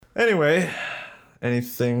Anyway,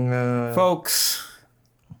 anything, Folks.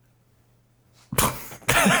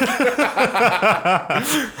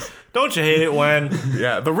 Don't you hate it when...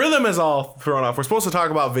 Yeah, the rhythm is all thrown off. We're supposed to talk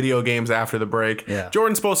about video games after the break. Yeah.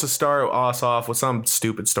 Jordan's supposed to start us off with some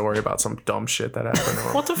stupid story about some dumb shit that happened.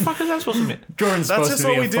 What the fuck is that supposed to mean? Jordan's That's supposed just to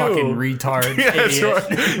be what a we do. fucking retard. Yeah, idiot. sure.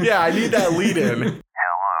 Yeah, I need that lead in. Hello, this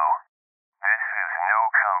is No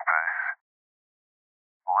Compass.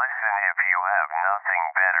 Listen if you have nothing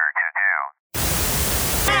better to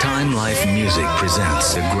do. Time Life Music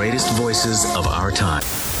presents the greatest voices of our time.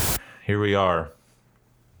 Here we are.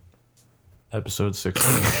 Episode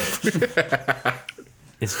 16.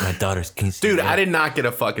 It's my daughter's kiss. Dude, I did not get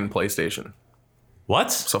a fucking PlayStation,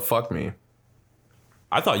 What? so fuck me.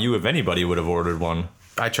 I thought you, if anybody, would have ordered one.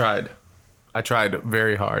 I tried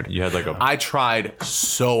very hard. You had like a... I tried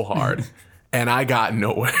so hard, and I got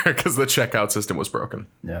nowhere because the checkout system was broken.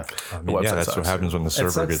 Yeah. I mean, website yeah, that's sucks. what happens when the It server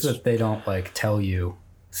sucks gets... that they don't like tell you,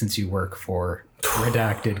 since you work for a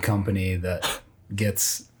redacted company that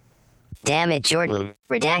gets Damn it, Jordan.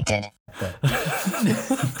 Redacted. God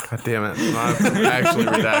damn it. I'm actually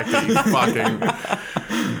redacted, you fucking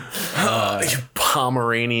you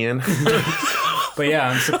Pomeranian. But yeah,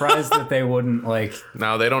 I'm surprised that they wouldn't like.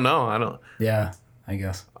 No, they don't know. I don't. Yeah, I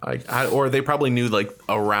guess. Or they probably knew like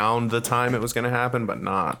around the time it was going to happen, but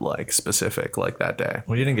not like specific like that day.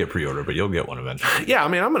 Well, you didn't get pre-order, but you'll get one eventually. Yeah, I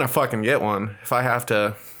mean, I'm going to fucking get one if I have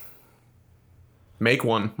to make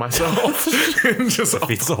one myself. Just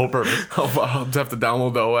Defeats the whole purpose. I'll have to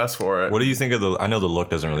download the OS for it. What do you think of the... I know the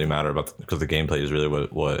look doesn't really matter about because the gameplay is really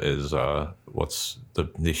what is what's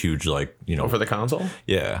the huge, like, you know, For the console?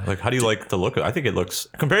 yeah, like, how do you like the look? I think it looks,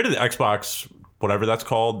 compared to the Xbox, whatever that's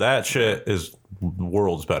called, that shit is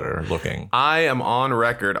worlds better looking. I am on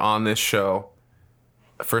record on this show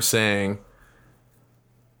for saying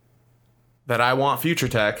that I want future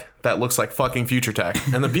tech that looks like fucking future tech.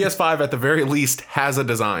 And the PS5 at the very least has a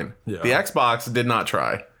design. Yeah. The Xbox did not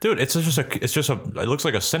try. Dude, it looks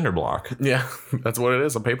like a cinder block. Yeah, that's what it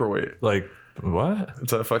is, a paperweight. Like, what?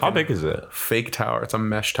 It's a fucking How big is it? fake tower. It's a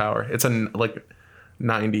mesh tower. It's a like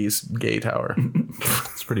 90s gay tower.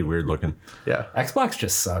 It's pretty weird looking. Yeah. Xbox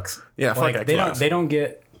just sucks. Yeah, fuck like they Xbox. don't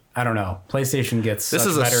get. I don't know. PlayStation gets. This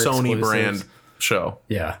such is a better Sony exclusives. brand show.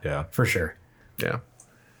 Yeah, Yeah. for sure. Yeah.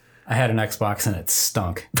 I had an Xbox and it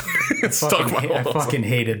stunk. It's stuck my I whole fucking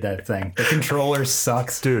hated that thing. The controller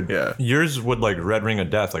sucks. Dude, Yeah. yours would like red ring of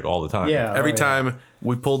death like all the time. Yeah. Every oh, yeah. time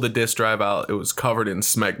we pulled the disk drive out, it was covered in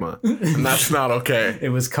smegma. And that's not okay. It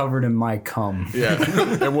was covered in my cum. Yeah.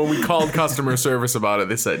 And when we called customer service about it,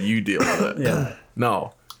 they said, you deal with it. Yeah.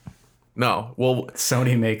 No. Well,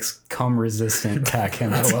 Sony makes cum resistant tech,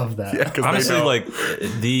 and I love that. yeah, because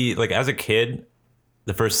Honestly, like as a kid,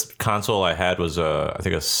 the first console I had was I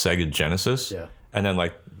think a Sega Genesis. Yeah. And then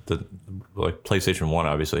like the PlayStation 1,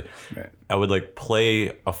 obviously. Right. I would like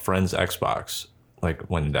play a friend's Xbox like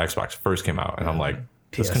when the Xbox first came out, and I'm like,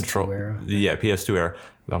 this PS2 control, era. yeah, PS2 era.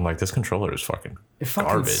 I'm like, this controller is fucking It fucking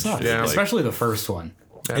garbage. sucks. Yeah. Especially the first one.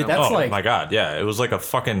 Yeah. That's oh like my god, yeah, it was like a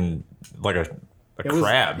fucking like a It was-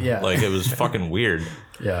 crab. yeah. Like it was fucking weird.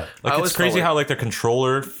 yeah. Like I it's always crazy felt like- how like the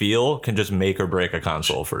controller feel can just make or break a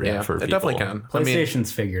console for yeah, for it people. definitely can. I mean,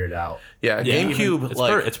 PlayStation's figured it out. yeah, Yeah, GameCube,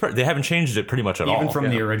 it's like, they haven't changed it pretty much at all. Even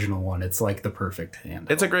from the original one, it's like the perfect hand.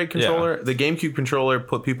 it's a great controller. The GameCube controller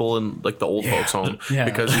put people in like the old folks home Yeah.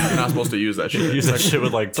 because you're not supposed to use that shit. use that shit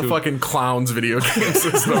with like It's a two. fucking clown's video game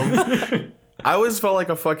system. I always felt like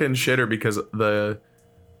a fucking shitter because the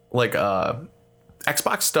like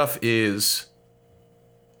Xbox stuff is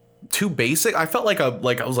too basic. I felt like I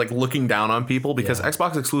was like looking down on people because Yeah.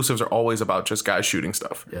 Xbox exclusives are always about just guys shooting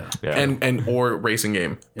stuff. Yeah. Yeah. And or racing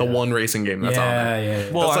game. The one racing game that's on there.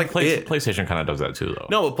 Yeah. well, that's like like it. PlayStation kind of does that too, though.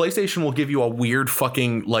 No, but PlayStation will give you a weird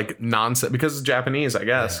fucking like nonsense because it's Japanese, I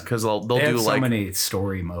guess. Because they'll They do have so like many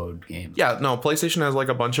story mode games. yeah, no, PlayStation has like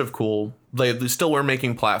a bunch of cool. They still were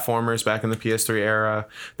making platformers back in the PS3 era.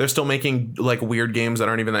 They're still making like weird games that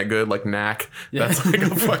aren't even that good, like Knack. That's like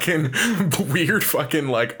a fucking weird fucking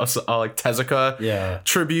like like Tezuka Yeah.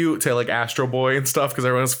 tribute to like Astro Boy and stuff because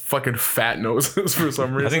everyone has fucking fat noses for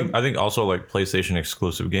some reason. I think also like PlayStation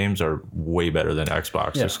exclusive games are way better than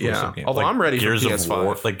Xbox exclusive Yeah. games. Although Like I'm ready for Gears of PS5.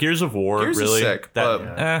 War, like Gears of War, Gears is really. sick,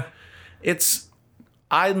 but- It's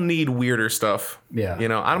I need weirder stuff. Yeah. You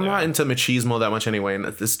know, I'm not into machismo that much anyway, and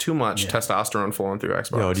there's too much testosterone flowing through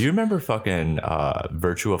Xbox. Yo, do you remember fucking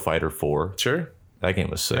Virtua Fighter 4? Sure. That game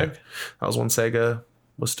was sick. That was when Sega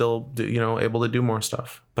was still, able to do more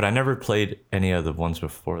stuff. But I never played any of the ones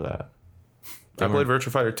before that. I played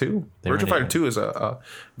Virtua Fighter 2. Virtua weren't Fighter even- 2 is a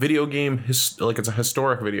video game, it's a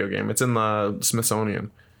historic video game. It's in the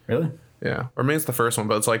Smithsonian. Really? Yeah, or maybe it's the first one,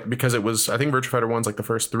 but it's like because it was. I think Virtua Fighter 1's like the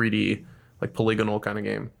first 3D like polygonal kind of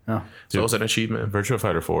game. Oh. So it was an achievement. Virtua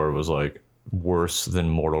Fighter 4 was like worse than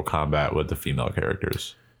Mortal Kombat with the female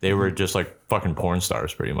characters. They were just like fucking porn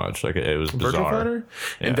stars, pretty much. Like it was bizarre. Virtua Fighter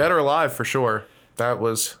Yeah. and Dead or Alive for sure. That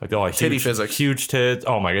was Like, like titty huge, physics. huge tits.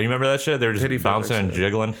 Oh my god, you remember that shit? They were just Titty bouncing physics, and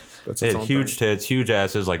jiggling. That's They its had own huge thing. tits, huge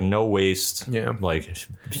asses, like no waist. Yeah. like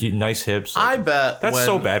nice hips. I Like, bet that's when,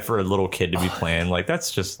 so bad for a little kid to be playing. Like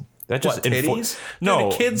that's just What, titties? No,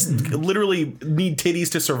 Dude, kids literally need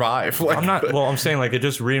titties to survive. Like, I'm not. Well, I'm saying like it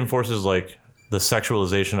just reinforces like the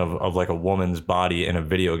sexualization of like a woman's body in a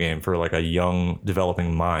video game for like a young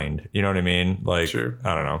developing mind. You know what I mean? Like Sure.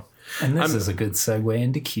 I don't know. And this is a good segue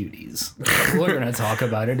into cuties. We're going to talk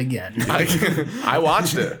about it again. I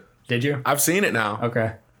watched it. Did you? I've seen it now.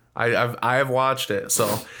 Okay. I have watched it. So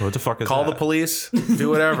What the fuck is call that? the police. Do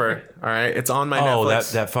whatever. All right. It's on my Oh,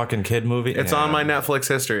 Netflix. that fucking kid movie. It's Yeah. on my Netflix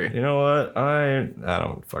history. You know what? I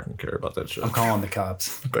don't fucking care about that shit. I'm calling the cops.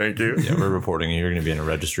 Thank you. Yeah, we're reporting you. You're gonna be in a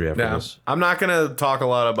registry after Yeah. this. I'm not gonna talk a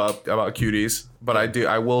lot about cuties, but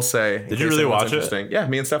I will say. Did you really watch it? Yeah,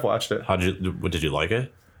 me and Steph watched it. Did you like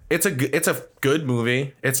it? It's a good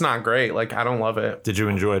movie. It's not great. Like I don't love it. Did you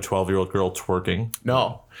enjoy a 12-year-old girl twerking?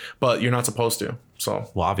 No, but you're not supposed to. So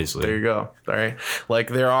Well, obviously. there you go. All right. Like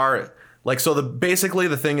there are like so basically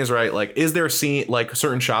the thing is right. Like is there a scene like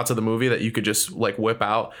certain shots of the movie that you could just like whip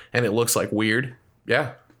out and it looks like weird?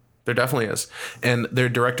 Yeah. There definitely is. And their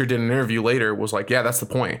director did an interview later was like, yeah, that's the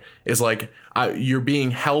point. Is like you're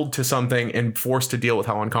being held to something and forced to deal with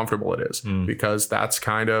how uncomfortable it is because that's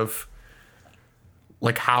kind of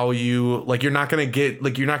like how you like you're not gonna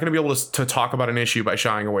be able to talk about an issue by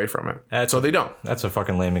shying away from it. So they don't. That's a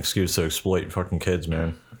fucking lame excuse to exploit fucking kids,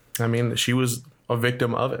 man. I mean, she was a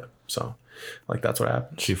victim of it. So like that's what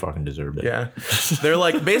happened. She fucking deserved it. Yeah. They're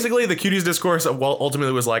like basically the cuties discourse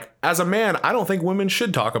ultimately was like, as a man, I don't think women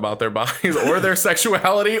should talk about their bodies or their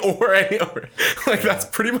sexuality or any like that's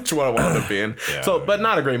pretty much what I wound up being. Yeah. So but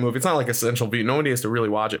not a great movie. It's not like essential beat. Nobody has to really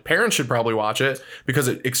watch it. Parents should probably watch it because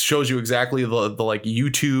it shows you exactly the like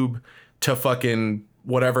YouTube to fucking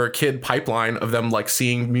whatever kid pipeline of them like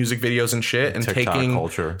seeing music videos and shit and TikTok taking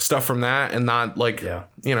culture. stuff from that and not like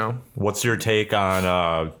you know. What's your take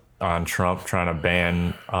on Trump trying to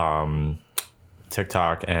ban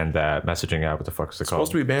TikTok and that messaging app? What the fuck is it called?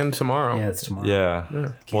 Supposed to be banned tomorrow. Yeah, it's tomorrow. Yeah.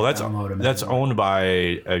 Well, download 'em that's anymore. owned by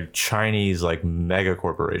a Chinese like mega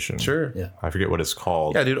corporation. Sure. Yeah. I forget what it's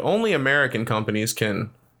called. Yeah, dude, only American companies can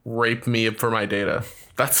rape me for my data.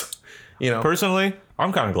 That's, you know, Personally,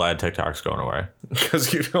 I'm kind of glad TikTok's going away.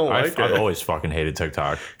 because you don't like I've it. always fucking hated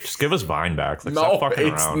TikTok. Just give us Vine back. Like, No, stop fucking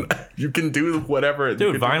it's around. you can do whatever. You can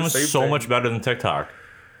Dude, do Vine the was same so thing. much better than TikTok.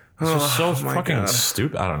 It's just so my fucking God.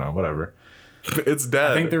 stupid. I don't know. Whatever. It's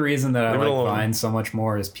dead. I think the reason that I Leave it like alone. Vine so much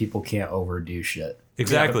more is people can't overdo shit.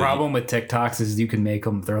 Exactly. The problem with TikToks is you can make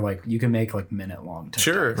them. They're like you can make like minute long. TikToks.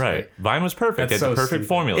 Sure. Right. Vine was perfect. That's It had the so perfect stupid.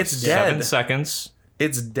 formula. It's 7 dead. seconds.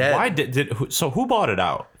 It's dead. Why so who bought it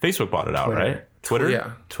out? Facebook bought it out, Twitter. right? Twitter?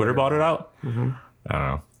 Yeah. Twitter bought it out? Mm-hmm. I don't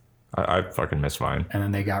know. I fucking miss Vine. And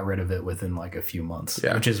then they got rid of it within like a few months,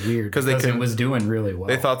 Yeah. which is weird 'Cause because they it can- was doing really well.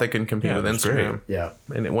 They thought they could compete Yeah, with it was great. Instagram. yeah,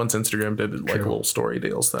 And once Instagram did like True. little story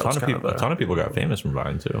deals, that A ton was of kind people, of a ton of people got famous from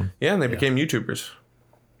Vine too. yeah, and they became YouTubers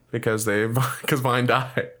because Vine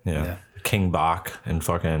died. Yeah. Yeah. King Bach and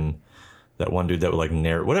fucking that one dude that would like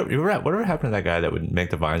narrate. Whatever happened to that guy that would make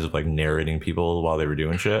the Vines of like narrating people while they were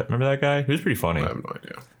doing shit? Remember that guy? He was pretty funny. I have no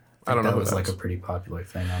idea. I don't know. that who was that like is. a pretty popular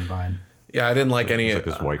thing on Vine. Yeah, I didn't like any. like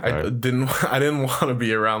this white I guy. didn't want to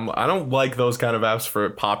be around. I don't like those kind of apps for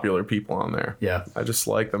popular people on there. Yeah. I just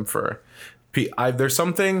like them for. There's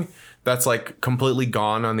something that's like completely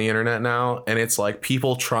gone on the internet now, and it's like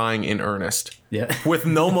people trying in earnest. Yeah. With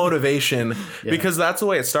no motivation, because that's the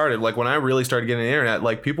way it started. Like when I really started getting the internet,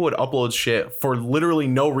 like people would upload shit for literally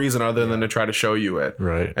no reason other than to try to show you it,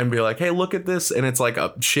 Right. And be like, "Hey, look at this," and it's like a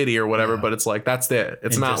shitty or whatever, but it's like that's it.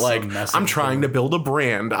 It's And not just like some message I'm trying to build a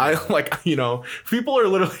brand. I like people are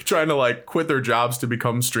literally trying to like quit their jobs to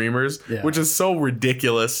become streamers, Yeah. which is so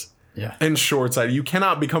ridiculous. Yeah. And short-sighted. You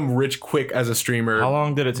cannot become rich quick as a streamer. How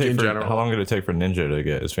long did it take in for general. Ninja to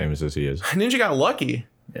get as famous as he is? Ninja got lucky.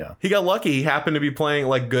 Yeah. He got lucky. He happened to be playing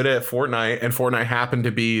like good at Fortnite, and Fortnite happened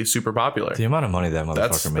to be super popular. The amount of money that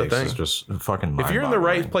That's motherfucker the makes thing. is just fucking If you're in the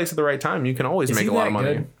mind-boggling. right place at the right time, you can always Is make he a lot that of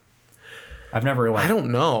money. good? I've never like. I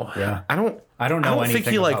don't know. Yeah. I don't know think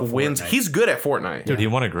anything he like about wins. Fortnite. He's good at Fortnite. Dude, he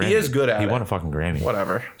won a Grammy. He is good at He it. won a fucking Grammy.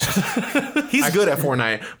 Whatever. He's good at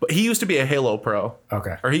Fortnite, but he used to be a Halo pro.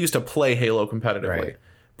 Okay. Or he used to play Halo competitively. Right.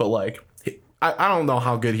 But like, I don't know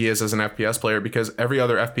how good he is as an FPS player because every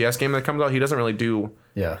other FPS game that comes out, he doesn't really do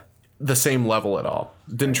Yeah. the same level at all.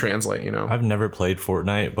 Didn't translate, you know. I've never played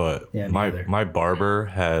Fortnite, but Yeah, me my neither. my barber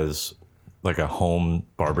has like a home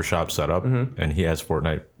barbershop setup, and he has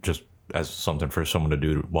Fortnite just as something for someone to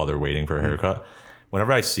do while they're waiting for a haircut.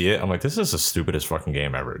 Whenever I see it, I'm like, this is the stupidest fucking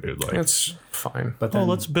game ever, dude. Like, It's fine. But oh, then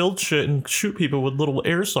let's build shit and shoot people with little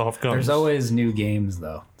airsoft guns. there's always new games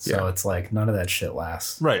though, so Yeah. it's like none of that shit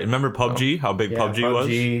lasts. Right. Remember PUBG? How big Yeah, PUBG was?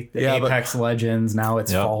 the Yeah, but- Apex Legends. Now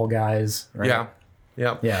it's Yep. Fall Guys. Right? Yeah.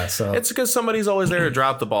 Yeah. Yeah. So It's because somebody's always there to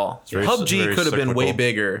drop the ball. very- PUBG very could have been way cyclical.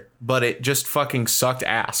 bigger, but it just fucking sucked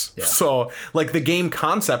ass. So like the game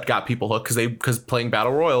concept got people hooked because playing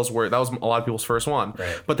battle royals that was a lot of people's first one.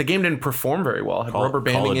 Right. But the game didn't perform very well. It had rubber Call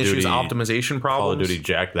banding of issues, Duty- optimization problems. Call of Duty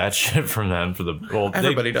jacked that shit from them for the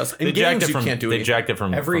Everybody does. In They jacked games, it you from. can't do They anything. jacked it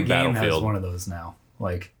from every from game has Battlefield. one of those now.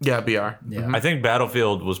 Like Yeah, BR. yeah. I think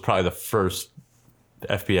Battlefield was probably the first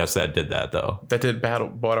FPS that did that though. That did battle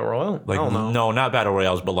royal. Like I don't know. no, not battle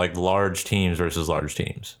royales, but like large teams versus large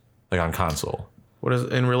teams, like on console. What is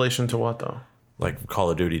in relation to what though? Like Call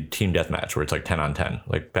of Duty Team Deathmatch, where it's like 10 on 10.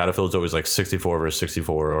 Like Battlefield's always like 64 versus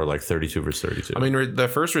 64, or like 32 versus 32. I mean, the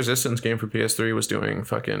first Resistance game for PS3 was doing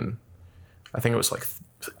fucking. I think it was like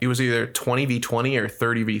it was either 20v20 or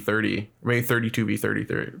 30v30, maybe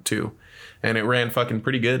 32v32, and it ran fucking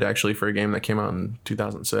pretty good actually for a game that came out in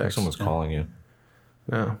 2006. someone's calling you.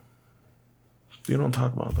 Yeah. You don't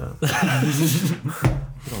talk about that.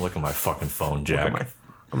 Don't look at my fucking phone, Jack.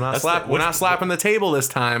 I'm not That's slapping. the- We're which- not slapping the table this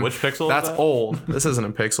time. Which Pixel is That's that? old. This isn't a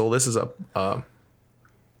Pixel. This is a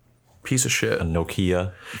piece of shit. A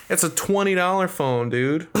Nokia. It's a $20 phone,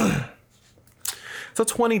 dude. It's a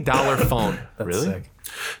 $20 phone. That's Really? sick.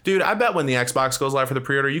 Dude, I bet when the Xbox goes live for the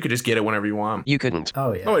pre-order, you could just get it whenever you want. You couldn't.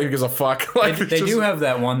 Oh yeah. Nobody gives a fuck. Like, They it's do just- have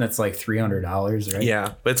that one that's like $300, right?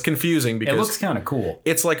 Yeah, but it's confusing It because looks kind of cool.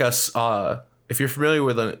 it's like if you're familiar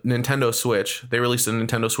with a Nintendo Switch, they released a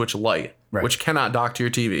Nintendo Switch Lite, Right. which cannot dock to your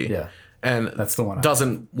TV. Yeah. And That's the one I-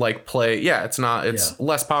 doesn't like play. Yeah, it's not. It's Yeah.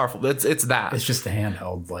 less powerful. It's that. It's just a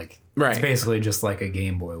handheld. Like Right. It's basically just like a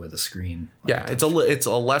Game Boy with a screen. Yeah, it's a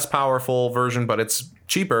less powerful version, but it's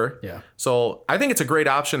cheaper. Yeah. So I think it's a great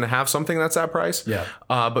option to have something that's that price. Yeah.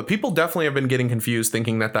 But people definitely have been getting confused,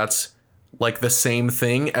 thinking that that's like the same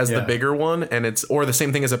thing as the Yeah. bigger one, and it's or the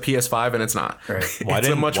same thing as a PS5, and it's not. Right. Why It's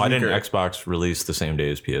a didn't much Why weaker- didn't Xbox release the same day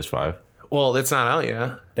as PS5? Well, it's not out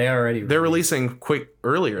yet. They're releasing quick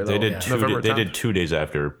earlier though. They did November They 10th. did 2 days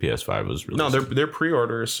after PS5 was released. No, their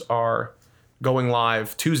pre-orders are going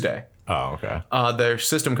live Tuesday. Oh, okay. Their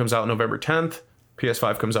system comes out November 10th.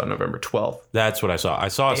 PS5 comes out November 12th. That's what I saw. I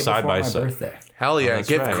saw a Day side before by my side. birthday. Hell yeah! that's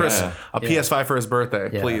Get right, Chris yeah. a PS5 for his birthday,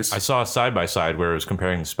 Yeah. please. I saw a side by side where it was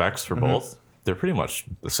comparing specs for both. They're pretty much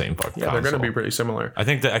the same fucking Mm-hmm. Yeah, they're going to console. be pretty similar. I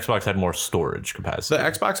think the Xbox had more storage The capacity.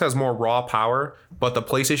 Xbox has more raw power, but the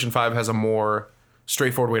PlayStation 5 has a more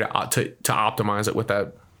straightforward way to optimize it with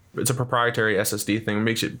that. It's a proprietary SSD thing. It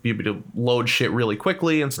makes it be able to load shit really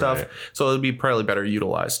quickly and stuff. Right. So it'll be probably better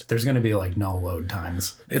utilized. There's going to be like no load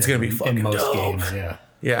times. It's gonna be fucking in most dope. games. Yeah.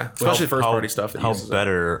 Yeah, especially first party stuff. That How uses it.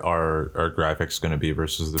 better are graphics going to be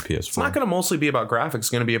versus the PS4? It's not going to mostly be about graphics. It's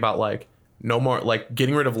going to be about like no more like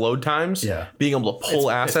getting rid of load times. Yeah. being able to pull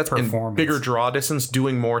It's assets and performance. bigger draw distance,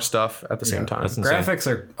 doing more stuff at the same time. That's insane. Graphics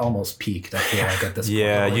are almost peaked. I feel like at this point.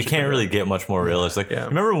 Yeah, you can't really get much more realistic. Yeah.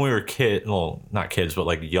 Remember when we were well, not kids, but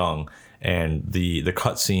like young, and the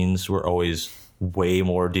cutscenes were always way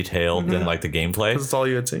more detailed than like the gameplay. That's all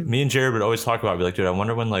you had seen. Me and Jared would always talk about, be like, dude, I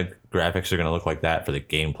wonder when like graphics are gonna look like that for the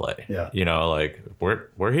gameplay. Yeah. You know, like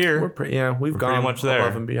we're here. We've gone pretty much there.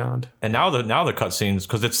 above and beyond. And now the cutscenes,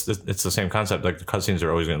 because it's the same concept. Like the cutscenes are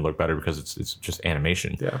always going to look better because it's just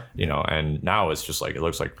animation. Yeah. You know, and now it's just like it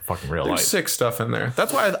looks like fucking real There's life. sick stuff in there.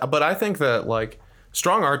 That's why. But I think that like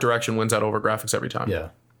strong art direction wins out over graphics every time. Yeah.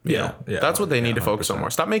 You Yeah, know, yeah, that's what they need to focus on 100%. more.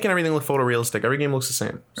 Stop making everything look photorealistic. Every game looks the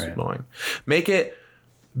same. It's Right. annoying. Make it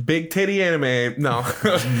big titty anime. No,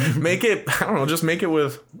 make it. I don't know. Just make it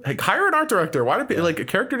with like hire an art director. Why do people like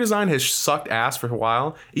character design has sucked ass for a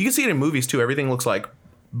while? You can see it in movies too. Everything looks like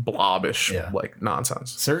blobbish, Yeah. like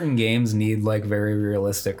nonsense. Certain games need like very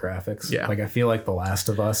realistic graphics. Yeah. Like I feel like The Last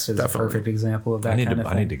of Us is Definitely. a perfect example of that I need kind to of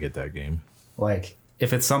thing. I need to get that game. Like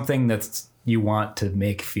if it's something that's you want to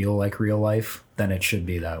make feel like real life, then it should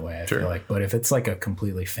be that way. I Sure. feel like. But if it's like a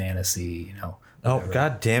completely fantasy, Oh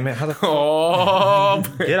god damn it! How the Oh,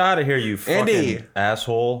 get out of here, you fucking Andy.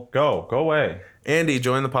 asshole! Go away! Andy,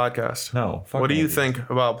 join the podcast. No, fuck What do you Andy. think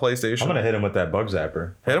about PlayStation? I'm gonna hit him with that bug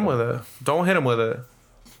zapper. Hit him with it. Don't hit him with it.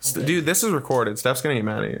 Dude, this is recorded. Steph's gonna get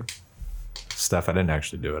mad at you. Steph, I didn't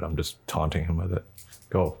actually do it. I'm just taunting him with it.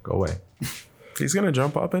 Go away. He's gonna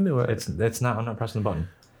jump up into it. It's not. I'm not pressing the button.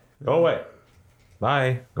 Go away.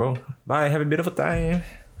 Bye. Go. Bye. Have a beautiful time.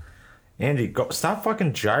 Andy, go stop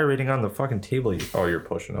fucking gyrating on the fucking table. Oh, you're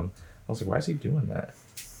pushing him. I was like, why is he doing that?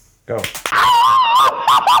 Go.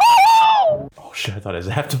 Oh shit! I thought I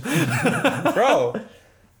zapped him. Bro.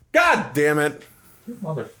 God damn it. You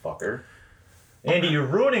motherfucker. Andy, you're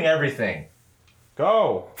ruining everything.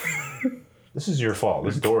 Go. This is your fault.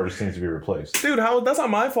 This door just needs to be replaced. Dude, that's not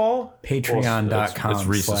my fault. Patreon.com it's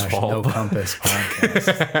Reese's fault. No Compass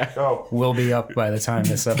podcast. Go. Will be up by the time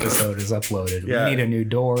this episode is uploaded. Yeah. We need a new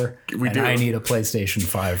door. We and do. I need a PlayStation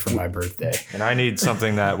 5 for my birthday. And I need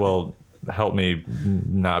something that will help me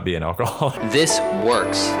not be an alcoholic. This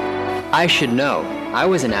works. I should know. I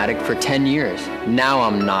was an addict for 10 years. Now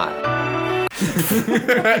I'm not.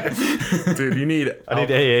 Dude, you need I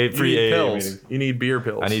need AA, free AA pills. meetings. You need beer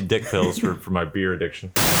pills. I need dick pills for my beer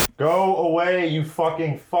addiction. Go away, you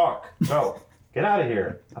fucking fuck. Go. Get out of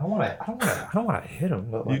here. I don't want to hit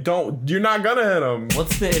him. But like, You're not gonna hit him.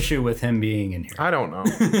 What's the issue with him being in here? I don't know.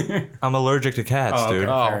 I'm allergic to cats, Oh, okay. dude.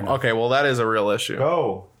 Fair enough. Okay, well that is a real issue.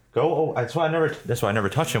 Go. Oh, that's why I never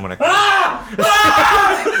touch him when I.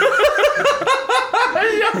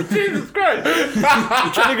 Jesus Christ! You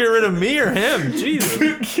trying to get rid of me or him? Jesus.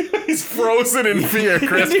 He's frozen in fear,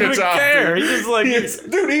 Chris. He doesn't Good even job, care. dude. He just like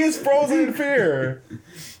Dude, he is frozen in fear.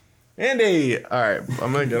 Andy. Alright,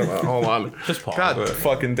 I'm gonna get him out. Hold on. Just pause God it.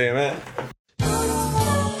 fucking damn it.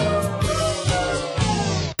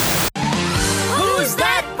 Who's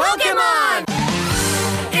that Pokemon?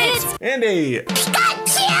 It's Andy.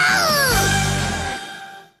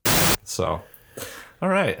 So. All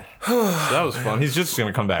right. So that was fun. He's just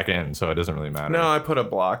gonna come back in, so it doesn't really matter. No, I put a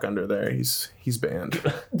block under there. He's banned.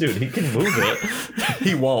 Dude, he can move it.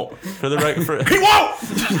 He won't. For the record, He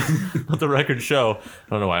won't! let the record show. I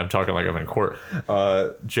don't know why I'm talking like I'm in court.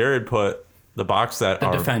 Jared put the box that The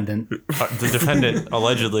defendant. the defendant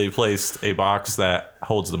allegedly placed a box that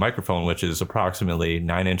holds the microphone, which is approximately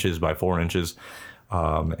 9 inches by 4 inches,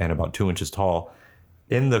 and about 2 inches tall,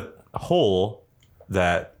 in the hole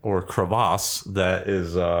or crevasse that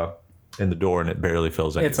is in the door, and it barely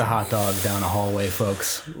fills anything. It's a hot dog down a hallway,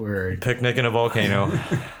 folks. We're picnic in a volcano.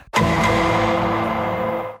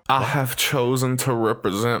 I have chosen to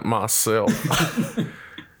represent myself.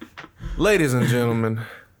 Ladies and gentlemen,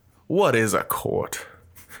 what is a court?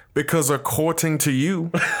 Because according to you,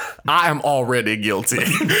 I am already guilty.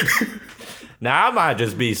 Now, I might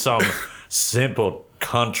just be some simple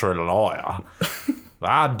country lawyer.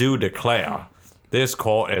 I do declare this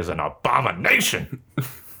court is an abomination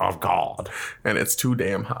of God. And it's too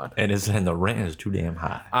damn hot. And the rent is too damn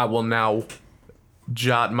high. I will now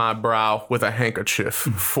jot my brow with a handkerchief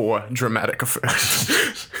for dramatic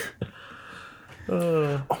effect.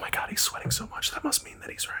 Oh my God, he's sweating so much. That must mean that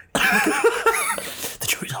he's right. The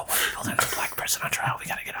jury's all white people. There's a black person on trial. We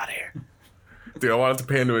gotta get out of here. Dude, I wanted to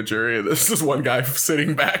pan to a jury, and this is one guy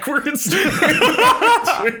sitting backwards.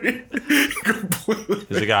 Completely.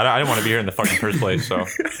 He's like, I didn't want to be here in the fucking first place, so.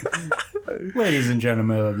 ladies and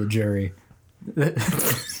gentlemen of the jury.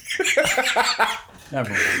 Never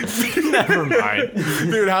mind. Never mind.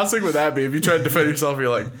 Dude, how sick would that be? If you try to defend yourself, you're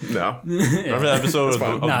like, no. Remember that episode of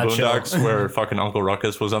Nah, Boondocks where fucking Uncle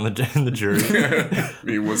Ruckus was on in the jury?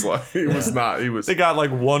 He was They got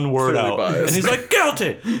like one word Clearly out. biased. And he's like,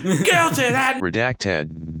 guilty! Guilty! That Redacted.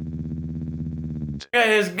 guy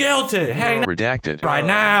is guilty! Hang Redacted. right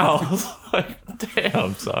now! Like,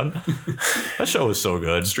 damn, son. That show was so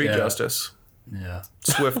good. street Yeah. justice. Yeah.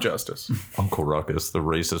 Swift justice. Uncle Ruckus, the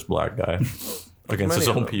racist black guy. Against his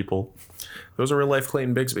Many of own them. people. Those are real life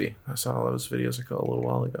Clayton Bigsby. I saw those videos a little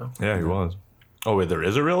while ago. Yeah, he was. Oh, wait, there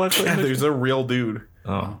is a real life Yeah, Clayton Bigsby? there's a real dude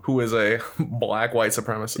Oh. who is a black white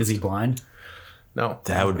supremacist. Is he blind? No,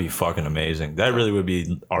 That would be fucking amazing. That really would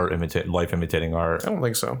be life imitating art. I don't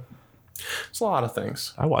think so. It's a lot of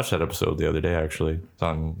things. I watched that episode the other day, actually. It's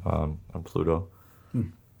on Pluto.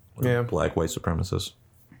 Yeah. Black white supremacists.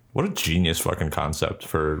 What a genius fucking concept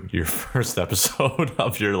for your first episode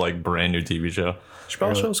of your like brand new TV show.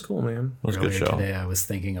 Chappelle Show's cool, man. It was a good Earlier show. today, I was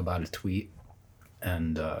thinking about a tweet,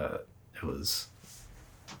 and it was.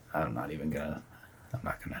 I'm not gonna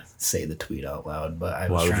say the tweet out loud, but I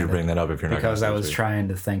was Why would trying you to, bring that up if you're not? because gonna I was say it? trying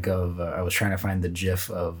to think of. I was trying to find the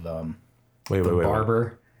GIF of Wait, the wait.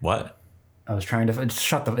 barber. What? I was trying to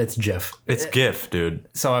shut the. It's GIF. It's GIF, dude.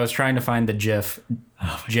 So I was trying to find the GIF,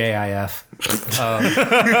 GIF,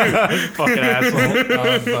 Fucking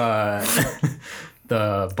asshole. of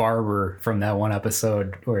the barber from that one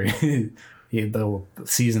episode where the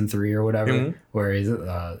season 3 or whatever, where he's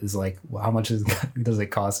is like, well, how much does it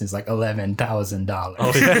cost? He's like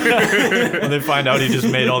 $11,000. When they find out he just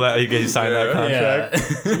made all that, he signed that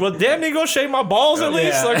contract. Yeah. Well, damn, they go shave my balls at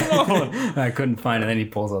least. Yeah. Like, come on. I couldn't find it. Then he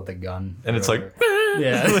pulls out the gun. And it's like,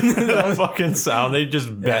 Yeah. That fucking sound. They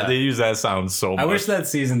just they use that sound so much. I wish that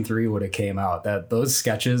season 3 would have came out. That those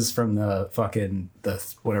sketches from the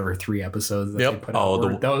 3 episodes that they put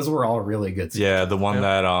out, those were all really good sketches. Yeah, the one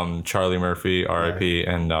that Charlie Murphy, R.I.P.,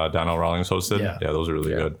 and Donnell Rawlings hosted. Yeah. Yeah, those are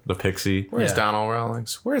really good. The Pixie. Where's Donnell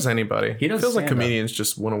Rawlings? Where's anybody? He does feels like stand-up. comedians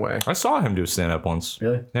just went away. I saw him do stand up once.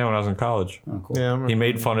 Really? Yeah, when I was in college. Oh, cool. Yeah, He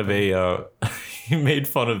made fun of a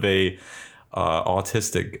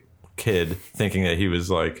autistic kid thinking that he was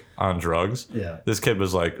like on drugs. Yeah. This kid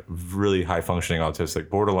was like really high functioning autistic,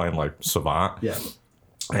 borderline like savant. Yeah.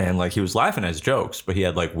 And like he was laughing at his jokes, but he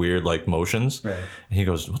had like weird like motions. Right. And he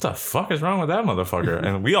goes, "What the fuck is wrong with that motherfucker?"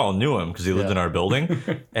 And we all knew him because he lived in our building.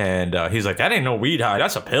 And he's like, "That ain't no weed high.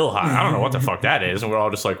 That's a pill high. I don't know what the fuck that is." And we're all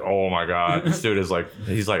just like, "Oh my god, this dude is like."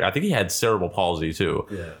 He's like, I think he had cerebral palsy too.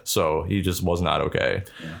 Yeah. So he just was not okay.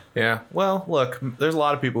 Yeah. Well, look, there's a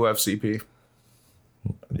lot of people who have CP.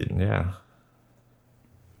 Yeah.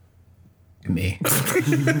 Me.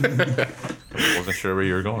 Wasn't sure where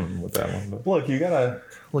you were going with that one. But. Look, you gotta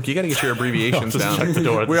get your abbreviations Just down. check the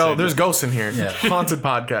door at the same There's time. ghosts in here. Yeah. Haunted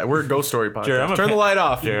podcast. We're a ghost story podcast. Jared, I'm gonna Turn the light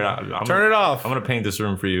off. Jared, Turn it off. I'm gonna paint this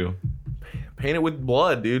room for you. Paint it with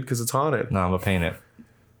blood, dude, because it's haunted. No, I'm gonna paint it.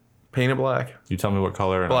 Paint it black. You tell me what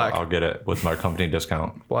color, and Black. I'll get it with my company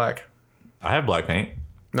discount. Black. I have black paint.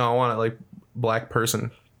 No, I want it like black person.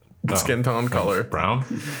 Skin tone color. Brown.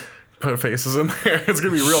 Put faces in there. It's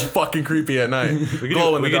gonna be real fucking creepy at night. We could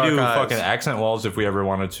do fucking accent walls if we ever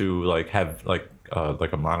wanted to like have like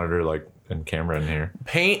a monitor like and camera in here.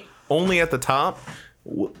 Paint only at the top.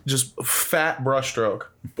 Just fat brush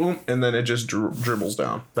stroke. Boom, and then it just dribbles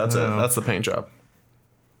down. That's it. That's the paint job.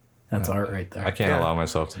 That's art right there. I can't allow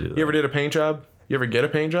myself to do that. You ever did a paint job? You ever get a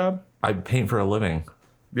paint job? I paint for a living.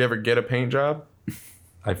 You ever get a paint job?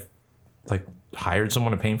 I've like hired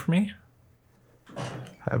someone to paint for me.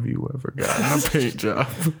 Have you ever gotten a paint job?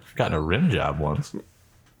 Gotten a rim job once.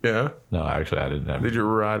 Yeah. No, actually, I didn't. Did you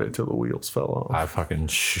ride it till the wheels fell off? I fucking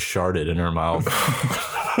sharded in her mouth.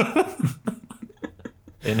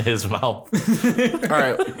 In his mouth. All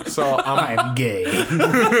right. So I'm gay.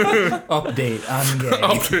 Update. I'm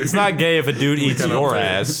gay. It's not gay if a dude eats your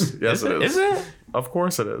ass. Yes, it is. Is it? Of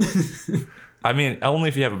course it is. I mean, only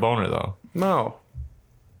if you have a boner, though. No.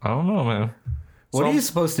 I don't know, man. What are you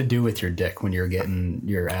supposed to do with your dick when you're getting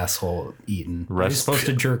your asshole eaten? Are you Rest- supposed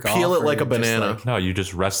to jerk off? Peel it or like a you're just banana. like- No, you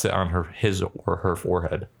just rest it on his or her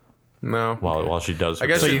forehead No. while she does. I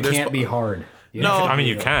guess so you there's- can't be hard. You No. have to I mean,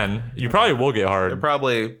 you can. You probably will get They're hard.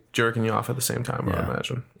 probably jerking you off at the same time, I Yeah.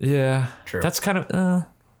 imagine. Yeah, True. That's kind of.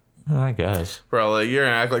 I guess. Bro, like you're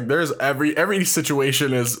gonna act like there's every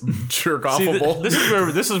situation is jerk See,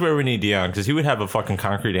 offable. this is where we need Dion because he would have a fucking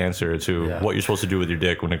concrete answer to what you're supposed to do with your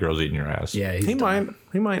dick when a girl's eating your ass. Yeah, he might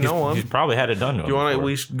know He's him. probably had it done to him. You want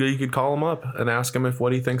before. you could call him up and ask him if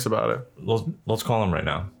what he thinks about it. Let's call him right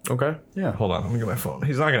now. Okay. Yeah. Hold on, let me get my phone.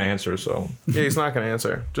 He's not gonna answer, so Yeah, he's not gonna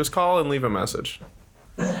answer. Just call and leave a message.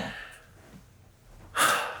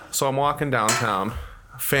 So I'm walking downtown,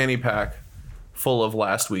 fanny pack full of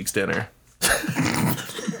last week's dinner.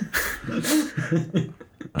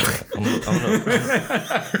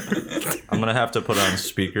 I'm gonna have to put on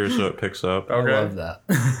speaker so it picks up. I love that.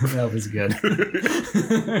 That was good.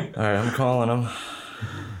 All right, I'm calling him.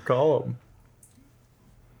 Call him.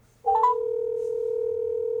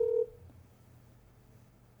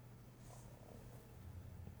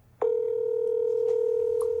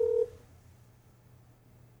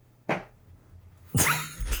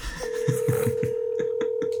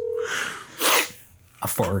 I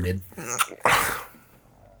farted.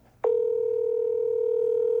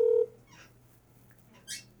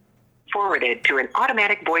 Forwarded to an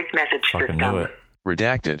automatic voice message Fucking system. knew it.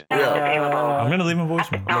 Redacted. Available. I'm gonna leave him a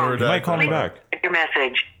voicemail. He might call me back. Your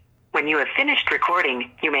message. When you have finished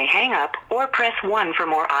recording, you may hang up or press 1 for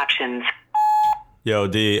more options. Yo,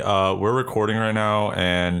 D, we're recording right now,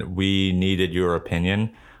 and we needed your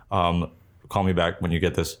opinion. Call me back when you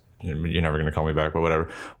get this. You're never gonna call me back, but whatever.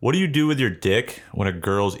 What do you do with your dick when a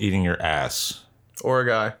girl's eating your ass? Or a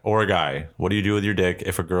guy. Or a guy? What do you do with your dick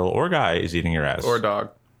if a girl or a guy is eating your ass? Or a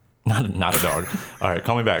dog. Not a dog. All right,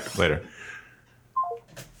 call me back later.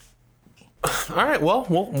 All right, well,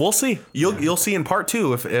 we'll see. You'll see in part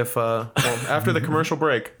 2 if after the commercial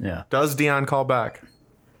break. Yeah. Does Dion call back?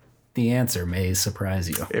 The answer may surprise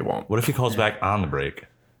you. It won't. What if he calls back on the break?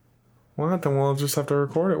 What? Then we'll just have to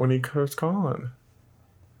record it when he starts calling.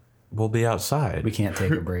 We'll be outside. We can't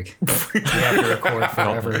take a break. We have to record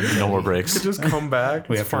forever. No more breaks. Just come back.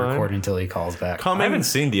 We It's have to fine. record until he calls back. I haven't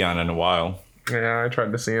seen Dion in a while. Yeah, I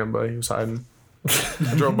tried to see him, but he was hiding.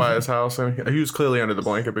 I drove by his house and he was clearly under the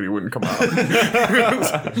blanket, but he wouldn't come out.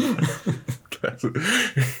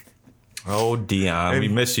 Oh, Dion, we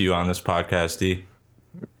miss you on this podcast, D.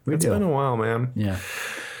 It's been a while, man. Yeah.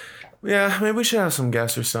 Yeah, maybe we should have some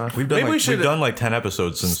guests or stuff. We've done maybe we've done like 10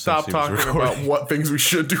 episodes since stop he was talking recording. about what things we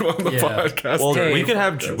should do on the podcast. Well, Hey, we could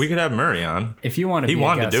have Murray on. If you want to He be a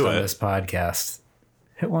wanted to guest do on it. this podcast,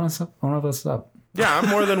 hit one of us up. Yeah, I'm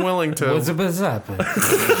more than willing to. What's up?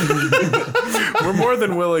 We're more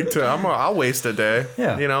than willing to. I'll waste a day.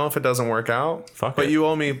 Yeah. You know, if it doesn't work out. Fuck but it. you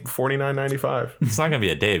owe me $49.95. It's not gonna be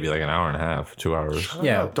a day; it'd be like an hour and a half, 2 hours.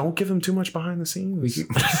 Yeah. Don't give him too much behind the scenes.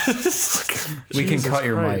 We can cut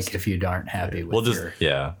your Christ. mic if you aren't happy with We'll just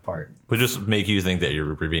your part. we'll just make you think that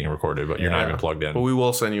you're being recorded, but you're not even plugged in. But we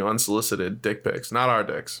will send you unsolicited dick pics, not our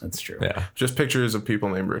dicks. That's true. Yeah. Just pictures of people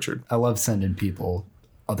named Richard. I love sending people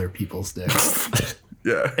other people's dicks.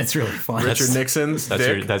 Yeah. It's really fun. Richard Nixon's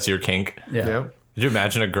dick. That's your kink. Yeah. Yeah. Could you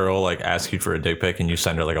imagine a girl like ask you for a dick pic and you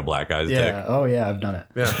send her like a black guy's Yeah. dick? Oh yeah, I've done it.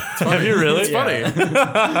 Yeah. Have you really? It's funny.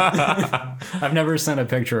 I've never sent a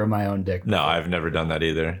picture of my own dick. No, I've never done that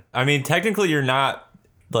either. I mean, technically, you're not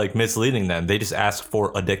like misleading them. They just asked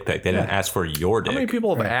for a dick pic. They didn't ask for your How many dick.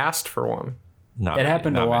 people have asked for one? Not It many,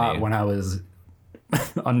 happened a not lot many. when I was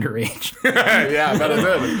underage. Yeah, I bet it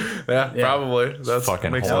did. Yeah, probably. That's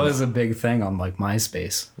Fucking makes That horrible. sense. was a big thing on like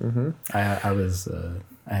MySpace. Mm-hmm.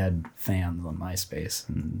 I had fans on MySpace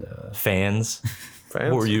and fans.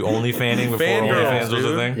 Fans? Were you only fanning before Fangirls, OnlyFans was a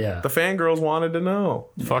dude. thing? yeah. The fangirls wanted to know.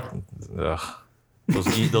 Fuck. Ugh.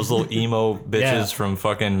 Those little emo bitches Yeah. from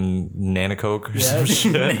fucking Nanacoke or Yeah. some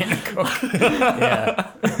shit.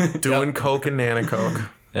 yeah. Doing coke and Nana Coke.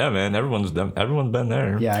 Yeah, man. Everyone's been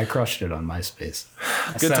there. Yeah, I crushed it on MySpace.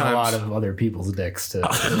 I Good sent times. a lot of other people's dicks to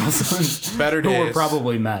Better who days. were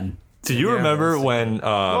probably men. Do you remember when?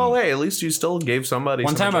 Well, hey, at least you still gave somebody.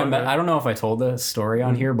 One some time I met, enjoyment. I don't know if I told the story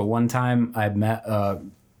on here, but one time I met a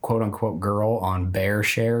quote unquote girl on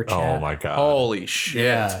BearShare chat. Oh my god. Holy shit.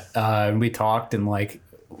 Yeah. And we talked and like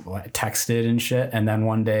texted and shit. And then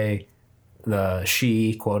one day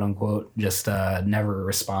she quote unquote just never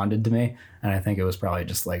responded to me. And I think it was probably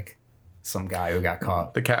just like some guy who got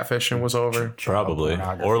caught. The catfishing was over. Probably,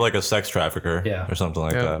 pornography. or like a sex trafficker, Yeah. or something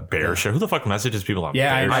like Yeah. that. BearShare. Who the fuck messages people on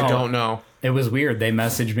Yeah, I BearShare? know. I don't know. It was weird. They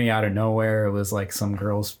messaged me out of nowhere. It was like some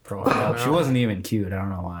girl's profile. She wasn't even cute. I don't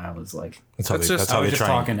know why. I was like, That's how That's they, just- that's I how was they just try.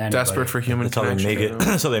 talking to anybody. Desperate for human That's how they connection. make it. you know?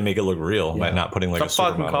 That's how they make it look real by not putting like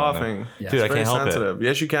Stop a fucking supermodel on there. coughing. Yeah. Dude, I Very can't help sensitive.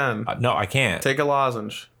 Yes, you can. it. No, I can't. Take a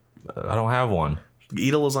lozenge. I don't have one.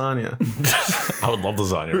 Eat a lasagna. I would love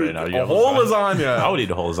lasagna right now. You A have whole I lasagna. would eat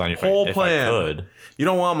a whole lasagna Whole if plan. I could. You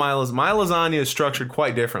don't want my lasagna. My lasagna is structured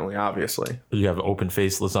quite differently, obviously. You have open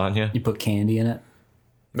faced lasagna, You put candy in it.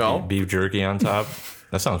 No. beef jerky on top.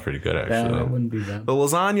 That sounds pretty good, Yeah, actually. that wouldn't be bad. The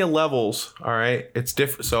lasagna levels, all right, it's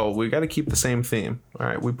different. So we got to keep the same theme. All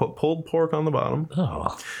right, we put pulled pork on the bottom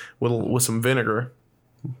Oh, with some vinegar,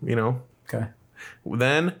 you know. Okay.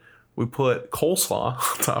 Then we put coleslaw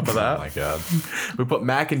on top of oh that. my god. We put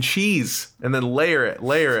mac and cheese and then layer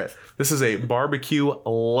it. This is a barbecue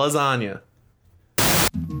lasagna.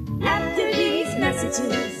 After these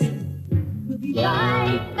messages, we'll be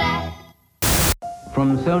right back.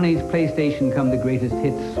 From Sony's PlayStation come the greatest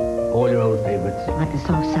hits, all your old favorites, Like the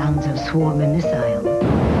soft sounds of swarming missiles.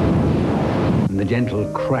 and the gentle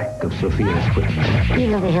crack of Sophia's equipment.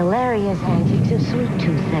 Even the hilarious antics of Sweet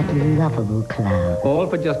Tooth, that lovable clown. All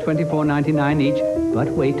for just $24.99 each, but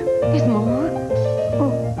wait. There's more?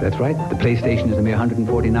 That's right, the PlayStation is a mere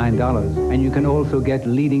 $149, and you can also get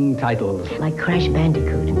leading titles Like Crash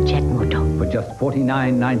Bandicoot and Jet Moto. for just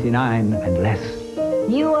 $49.99 and less.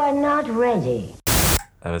 You are not ready.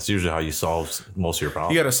 And that's usually how you solve most of your You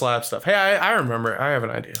problems. got to slap stuff. Hey, I remember. I have an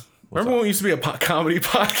idea. Remember when we used to be a comedy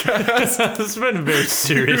podcast? This has been a very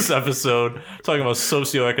serious episode talking about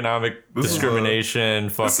socioeconomic discrimination.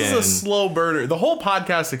 This is a slow burner. The whole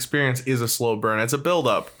podcast experience is a slow burn. It's a build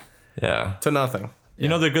up Yeah. to nothing. You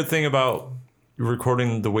know, the good thing about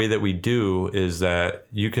recording the way that we do is that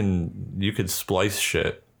you could splice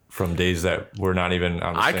shit from days that we're not even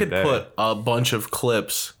on the I same could day. put a bunch of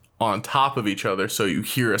clips on top of each other so you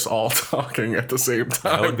hear us all talking at the same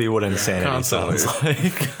time. That would be what insanity Constantly.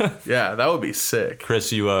 sounds like. Yeah, that would be sick.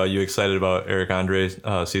 Chris, you excited about Eric Andre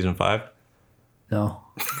season 5? No.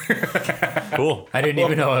 Cool. I didn't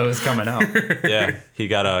even know it was coming out. Yeah, he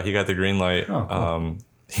got the green light. Oh, cool.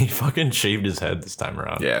 He fucking shaved his head this time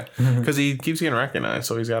around. Yeah, because he keeps getting recognized,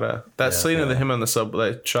 so he's got that scene of him on the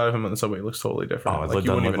subway. That shot of him on the subway looks totally different. Oh, it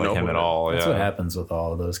doesn't look like him at all. That's yeah. what happens with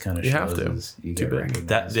all of those kind of You shows. have to. Is you Too get big.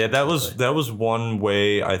 recognized. That was one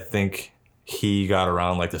way I think he got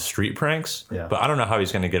around like the street pranks. Yeah. But I don't know how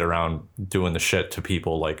he's gonna get around doing the shit to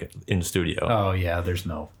people like in studio. Oh yeah, there's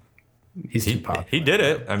no. He's too popular. He did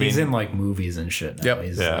it. I mean, he's in like movies and shit now. Yep.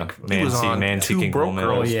 He's yeah, like, He was on Man Two Seeking Broke Woman.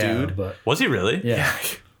 Girls, yeah, dude. but Was he really? yeah.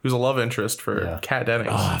 He was a love interest for Kat Dennings.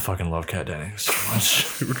 Oh, I fucking love Kat Dennings so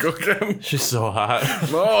much. Go again. She's so hot.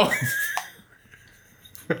 No.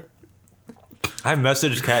 I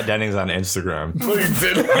messaged Kat Dennings on Instagram. No, you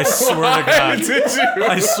didn't. I swear to God. Did you?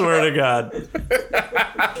 I swear to God.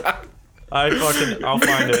 I'll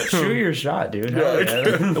find it. Shoot your shot, dude. Hell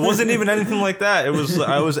yeah. It wasn't even anything like that. It was,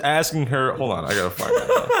 I was asking her, hold on, I gotta find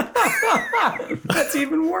it. That's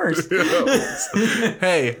even worse.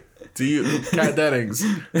 Hey, Kat Dennings,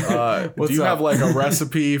 do you have like a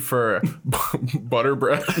recipe for butter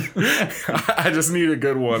bread? I just need a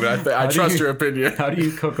good one. I trust your opinion. How do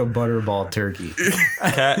you cook a butterball turkey?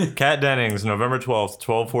 Kat Dennings, November 12th,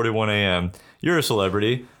 12:41 a.m. You're a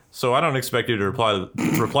celebrity, so I don't expect you to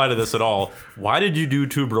reply to this at all. Why did you do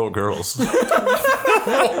Two Broke Girls?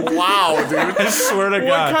 Wow, dude. I swear to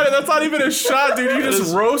God. That's not even a shot, dude. You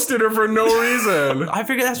just roasted her for no reason. I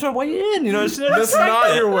figured that's my way in, you know. That's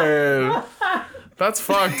not your way in. That's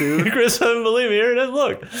fucked, dude. Chris doesn't believe me. Here it is.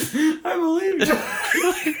 Look. I believe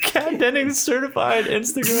you. Kat Dennings certified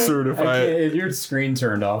Instagram. Certified. Your screen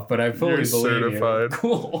turned off, but I fully You're believe certified. you.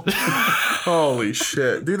 Cool. Holy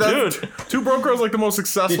shit. Dude, Two Broke Girls like the most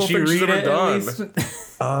successful Did she thing she's read ever it at done. least?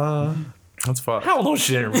 That's fucked. Hell no,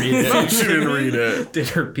 she didn't read it. She didn't read it. Did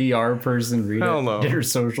her PR person read Hell it? no. Did her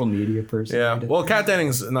social media person Yeah. read it? Well, Kat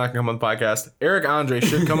Dennings is not gonna come on the podcast. Eric Andre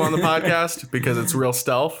should come on the podcast because it's real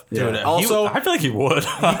stealth. Dude, Also, I feel like he would.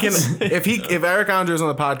 if Eric Andre is on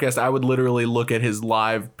the podcast, I would literally look at his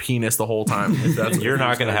live penis the whole time. If that's You're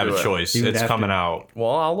not going to have a choice. You would It's have coming to. out.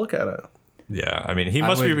 Well, I'll look at it. Yeah, I mean, he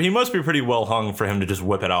must be pretty well hung for him to just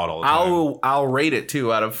whip it out all the time. I'll rate it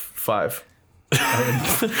 2 out of 5.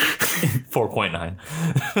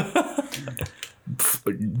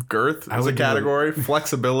 4.9. Girth is a category.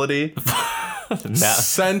 Flexibility.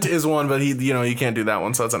 Scent is one, but you can't do that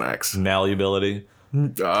one, so that's an X. Malleability.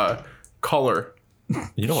 Color.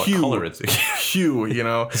 You know what Hue. color it's Hue,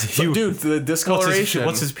 So, dude, the discoloration.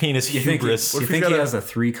 What's his penis? Hubris. You think he has a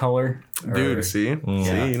 3 color? Dude, see? Yeah.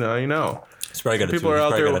 See, you know. He's probably got a People two, are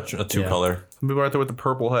out he's probably there got a 2 color. Some people are out there with the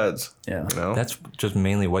purple heads. Yeah. That's just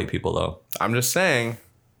mainly white people, though. I'm just saying,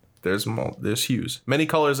 there's hues. Many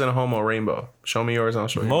colors in a homo rainbow. Show me yours and I'll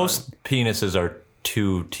show you Most penises are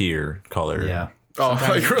 2-tier color. Yeah. Oh,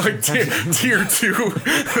 like tier 2.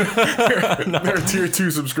 They're tier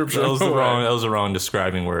 2 subscription. That was the wrong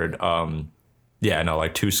describing word. Yeah, no,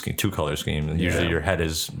 like two color scheme. Usually your head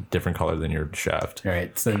is different color than your shaft.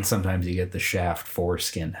 Right. So then sometimes you get the shaft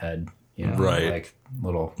foreskin head. Right. Like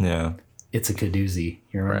little. Yeah. It's a kadoozy.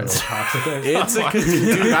 You remember those popsicles? It's a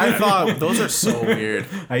dude. I thought those are so weird.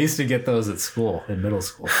 I used to get those at school, in middle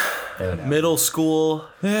school. Middle school.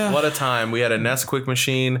 Yeah. What a time. We had a Nesquik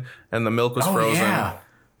machine and the milk was frozen. Yeah.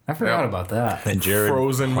 I forgot about that. And Jared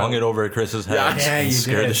Frozen hung it over at Chris's head. Yeah, and you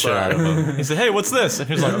scared did. the shit out of him. He said, "Hey, what's this?" And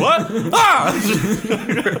he was like, "What?" Ah!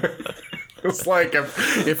 It's like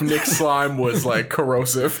if Nick Slime was like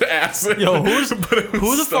corrosive acid. Yo, who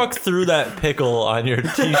the fuck threw that pickle on your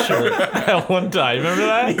t-shirt at one time? Remember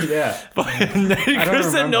that? Yeah.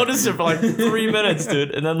 Chris didn't notice it for like 3 minutes,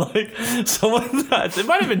 dude. And then like someone, it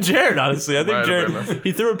might have been Jared, honestly. I think Jared,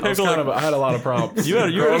 he threw a pickle. I had a lot of problems. You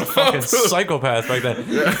were a fucking psychopath back then.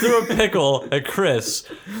 He threw a pickle at Chris,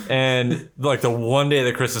 and like the one day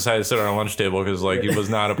that Chris decided to sit on our lunch table because like he was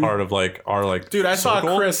not a part of like our like Dude, I circle.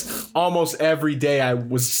 saw Chris almost every day. I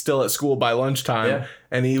was still at school by lunchtime,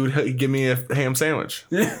 and he would give me a ham sandwich.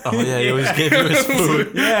 Oh yeah, he always gave you his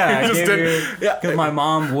food. Yeah, He just didn't- because my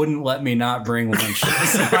mom wouldn't let me not bring lunch.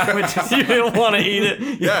 So I would just, You didn't want to eat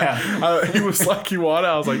it. Yeah. He was like, "You want it?"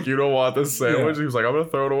 I was like, "You don't want this sandwich?" He was like, "I'm gonna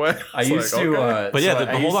throw it away." I used to. But yeah, so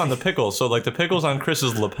but hold on, the pickle. So like the pickle's on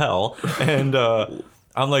Chris's lapel, and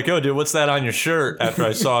I'm like, "Yo, dude, what's that on your shirt?" After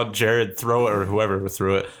I saw Jared throw it or whoever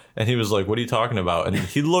threw it, and he was like, "What are you talking about?" And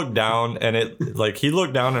he looked down, and he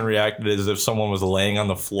looked down and reacted as if someone was laying on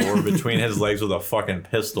the floor between his legs with a fucking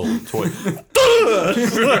pistol toy.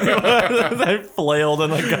 I flailed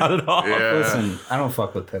and I got it off. Yeah. Listen, I don't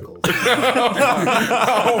fuck with pickles.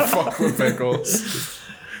 Oh, fuck with pickles.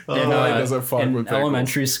 In, doesn't fuck in with pickles.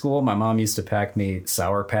 elementary school, my mom used to pack me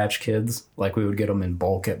Sour Patch Kids. Like we would get them in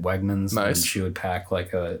bulk at Wegmans, Nice. and she would pack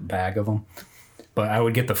like a bag of them. But I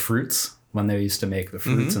would get the fruits when they used to make the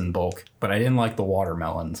fruits in bulk. But I didn't like the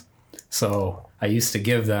watermelons, so I used to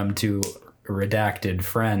give them to a redacted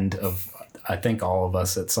friend of I think all of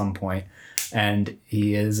us at some point, and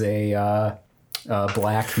he is a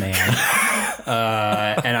black man.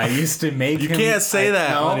 And I used to make him. You can't say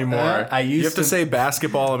that anymore. You have to say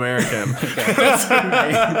basketball American.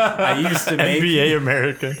 I used to make NBA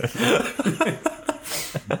American.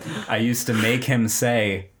 I used to make him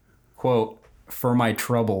say, quote, "for my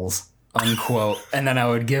troubles," unquote, and then I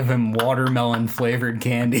would give him watermelon flavored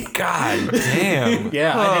candy. God damn.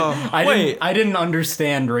 Yeah, I didn't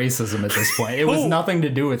understand racism at this point. It was nothing to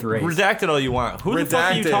do with race. Redacted all you want. Who the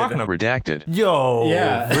fuck are you talking about? Redacted. Yo.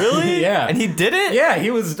 Yeah. Really? Yeah. And he did it? Yeah,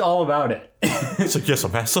 he was all about it. It's like, yes,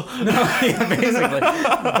 I'm asshole. No, yeah, basically.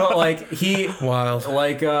 But like he Wild.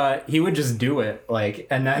 like he would just do it, like,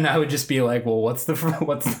 and then I would just be like, well, what's I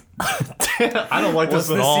don't like what's this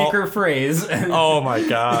at the all. secret phrase? Oh my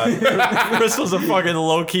god. Chris was a fucking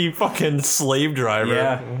low-key fucking slave driver.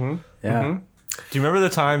 Yeah. Yeah. Do you remember the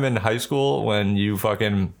time in high school when we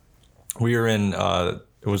were in it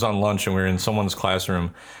was on lunch and we were in someone's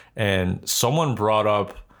classroom and someone brought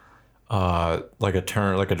up like a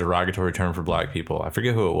term, like a derogatory term for black people. I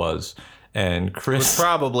forget who it was. And Chris It's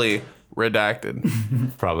probably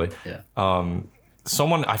redacted. probably. Yeah.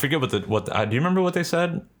 Someone, I forget do you remember what they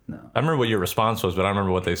said? No. I remember what your response was, but I don't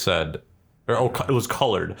remember what they said. It was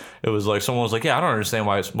colored. It was like someone was like, "Yeah, I don't understand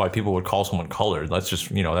why people would call someone colored. That's just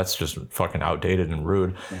fucking outdated and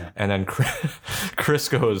rude." Yeah. And then Chris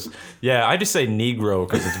goes, "Yeah, I just say Negro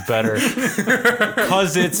because it's better,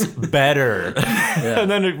 because it's better." Yeah.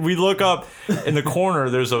 And then we look up in the corner.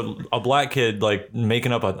 There's a black kid like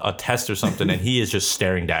making up a test or something, and he is just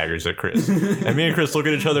staring daggers at Chris. And me and Chris look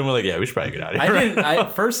at each other and we're like, "Yeah, we should probably get out of here."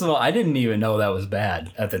 First of all, I didn't even know that was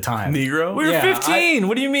bad at the time. Negro? We were 15.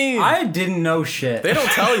 What do you mean? I didn't know shit. They don't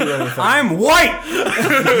tell you anything. I'm white.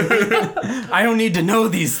 I don't need to know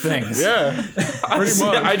these things. Yeah.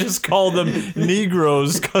 I just call them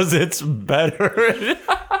Negroes because it's better.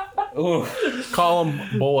 Call them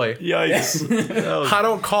boy. Yikes. I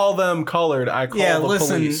don't call them colored. I call the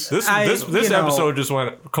police. This episode just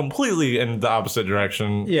went completely in the opposite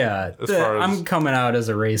direction. Yeah. Far as... I'm coming out as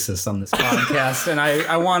a racist on this podcast, and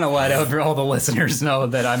I want to let all the listeners know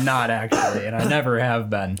that I'm not actually, and I never have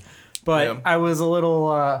been. But yeah. I was a little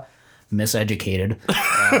miseducated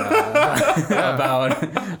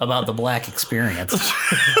about the black experience.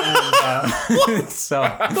 And, so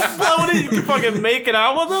what are you fucking making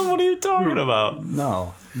out with them? What are you talking about?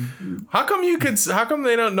 No. How come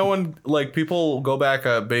they don't? No one, like, people go back.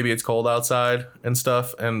 Baby, It's Cold Outside and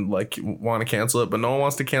stuff, and like want to cancel it, but no one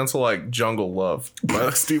wants to cancel like Jungle Love by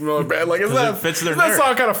Steve Miller Band. Like, it fits their that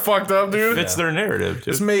song kind of fucked up, dude? Fits their narrative.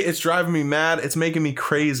 Dude. It's driving me mad. It's making me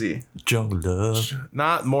crazy. Jungle Love,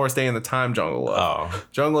 not Morris Day in the Time. Jungle Love. Oh,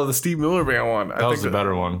 Jungle Love, the Steve Miller Band one. That was the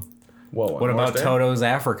better one. What about Toto's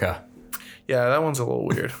Africa? Yeah, that one's a little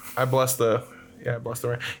weird. I bless the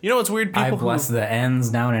right. You know what's weird? People I bless the ends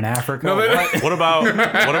down in Africa. No, what about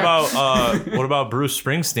Bruce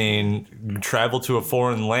Springsteen traveled to a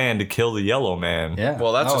foreign land to kill the yellow man? Yeah.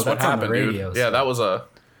 Well, that's just what happened, dude. Yeah, that's a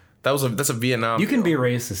Vietnam. You can be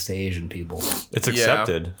racist to Asian people. It's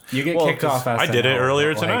accepted. Yeah. You get kicked off. SNL, I did it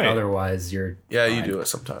earlier tonight. Otherwise, you're fine. You do it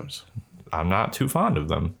sometimes. I'm not too fond of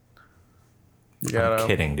them. I'm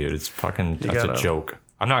kidding, dude. It's fucking. That's a joke.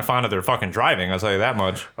 I'm not fond of their fucking driving, I'll tell you that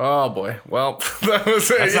much. Oh, boy. Well,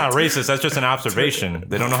 that's not racist. That's just an observation.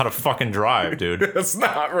 They don't know how to fucking drive, dude. It's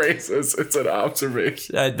not racist. It's an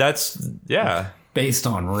observation. Yeah. Based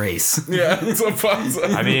on race. Yeah. It's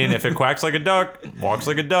I mean, if it quacks like a duck, walks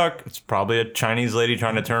like a duck, it's probably a Chinese lady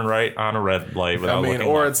trying to turn right on a red light without looking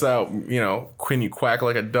or left. It's that, when you quack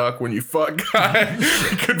like a duck when you fuck guy.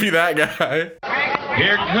 It could be that guy.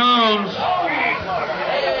 Here comes...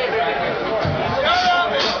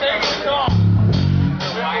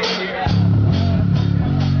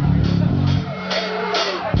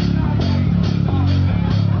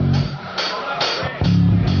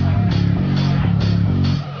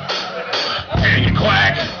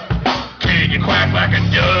 Can you quack like a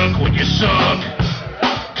duck when you suck?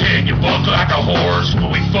 Can you buck like a horse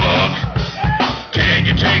when we fuck? Can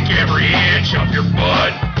you take every inch of your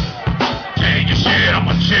butt? Can you shit on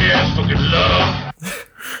my chest for good luck?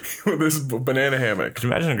 With this banana hammock. Could you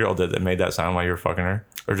imagine a girl that made that sound while you were fucking her?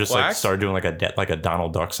 Or just like started doing like a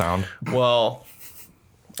Donald Duck sound? Well,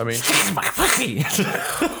 I mean,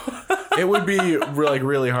 it would be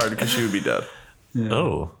really hard because she would be dead. Yeah.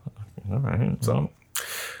 Oh. All right. So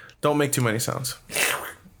don't make too many sounds.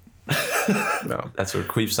 No. That's what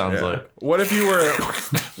queef sounds like. What if you were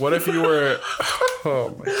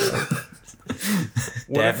oh my god.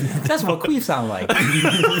 That's what queef sound like.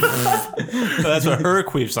 That's what her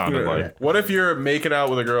queef sounded like. What if you're making out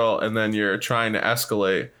with a girl and then you're trying to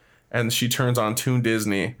escalate and she turns on Toon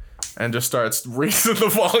Disney and just starts raising the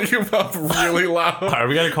volume up really loud. All right,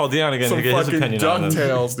 we got to call Dion again to Some get his fucking opinion on this.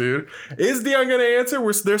 DuckTales, dude. Is Dion gonna answer?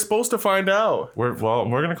 They're supposed to find out. We're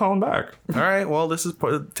gonna call him back. All right. Well, this is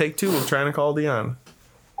take 2 of trying to call Dion.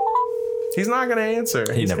 He's not gonna answer.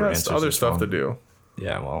 He's never got answers other his stuff to phone. do.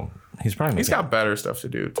 Yeah, well, he's got better stuff to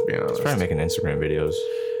do. To be honest, probably making Instagram videos.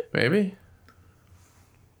 Maybe.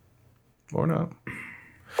 Or not.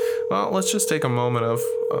 Well, let's just take a moment of.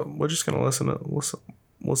 We're just gonna listen to that.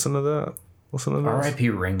 Listen to this. R.I.P.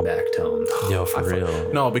 ringback tone. Yo, for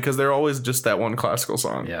real. No, because they're always just that one classical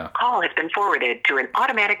song. Yeah. Call has been forwarded to an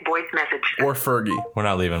automatic voice message. Or Fergie. We're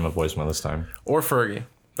not leaving him a voicemail this time. Or Fergie.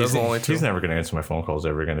 Those are the only 2. He's never gonna answer my phone calls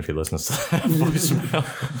ever again if he listens to that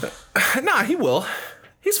voicemail. Nah, he will.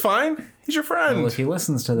 He's fine. He's your friend. Well, if he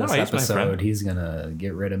listens to this No, he's my friend. episode, he's gonna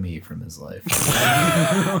get rid of me from his life.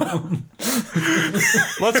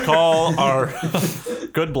 Let's call our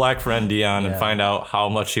good black friend Dion and find out how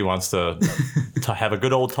much he wants to have a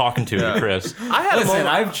good old talking to with Chris. I had a Listen, moment.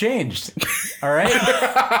 I've changed. All right.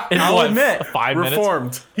 I'll admit. 5 minutes.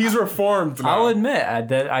 Reformed. He's reformed now. I'll admit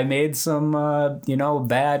that I made some,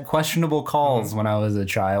 bad, questionable calls when I was a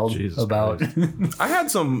child about. I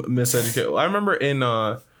had some miseducation. I remember in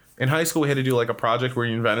high school we had to do like a project where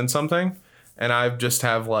you invented something, and I just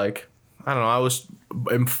have like, I don't know,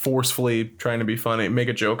 am forcefully trying to be funny, make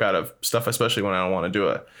a joke out of stuff, especially when I don't want to do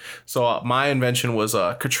it. So my invention was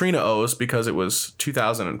Katrina O's, because it was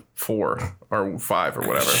 2004 or 5 or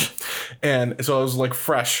whatever. And so I was like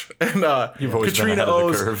fresh. And Katrina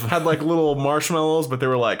O's had like little marshmallows, but they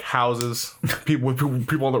were like houses, people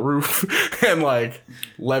on the roof, and like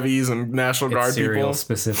levees and National Guard cereal people.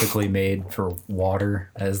 Specifically made for water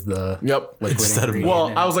as the liquid Instead of- ingredient.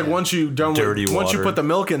 Well, I was like, once you water. put the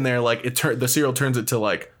milk in there, like the cereal turns it to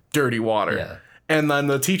like dirty water. Yeah. And then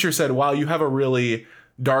the teacher said, "Wow, you have a really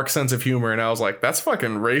dark sense of humor." And I was like, "That's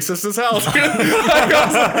fucking racist as hell." And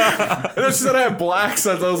then she said I had black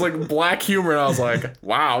sense. I was like, black humor, and I was like,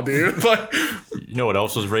 "Wow, dude!" Like, You know what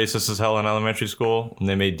else was racist as hell in elementary school? And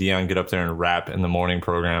they made Dion get up there and rap in the morning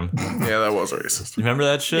program. yeah, that was racist. You remember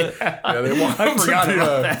that shit? Yeah, they want him to forgot be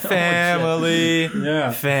about a- that. Family,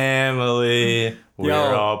 Yeah. family. We're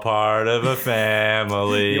all part of a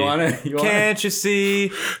family. You wanna- Can't you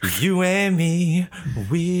see? You and me,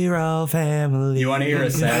 we're all family. You want to hear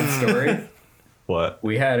a sad story? What?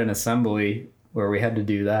 We had an assembly where we had to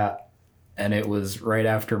do that, and it was right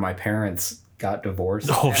after my parents got divorced.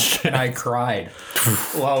 Oh, shit. And I cried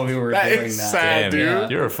while we were That doing is that. sad, Damn,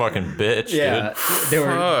 dude. you're a fucking bitch, Yeah, dude. they were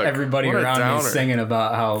Fuck, everybody what a around me downer. singing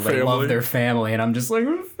about how they Family. love their family, and I'm just like,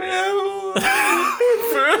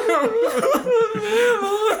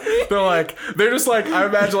 They're just like, I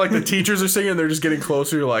imagine like the teachers are singing, they're just getting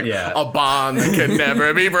closer, like Yeah. a bond that can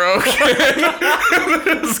never be broken.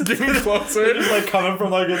 Just getting closer. Just like coming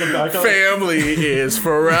from like in the back of Family is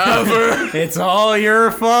forever. it's all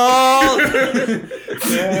your fault.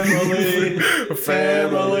 family,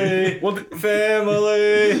 Family. Well,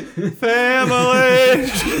 family,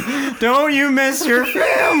 family. Don't you miss your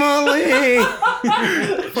family?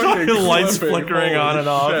 Fucking lights flipping. flickering on and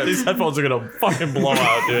off. Shit. These headphones are gonna fucking blow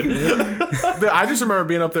out, dude. I just remember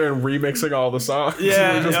being up there and remixing all the songs.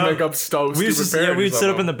 Yeah, we just yeah. make up stupid We used to, parodies we'd of sit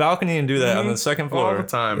up them. in the balcony and do that on the second floor All the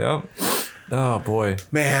time. Yep. Oh boy.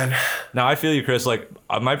 Man. Now I feel you, Chris. Like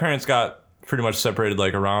my parents got pretty much separated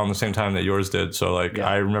like around the same time that yours did. So like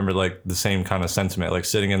I remember like the same kind of sentiment, like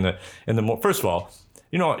sitting in the first of all,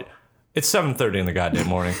 you know, it's 7:30 in the goddamn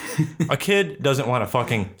morning. A kid doesn't want to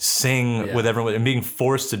fucking sing with everyone and being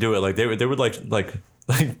forced to do it. Like they would like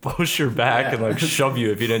push your back and like shove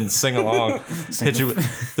you if you didn't sing along. Hit you.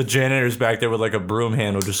 The janitor's back there with like a broom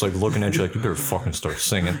handle, just like looking at you like, you better fucking start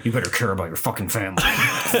singing. You better care about your fucking family.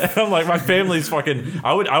 And I'm like, my family's fucking.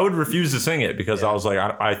 I would refuse to sing it because I was like,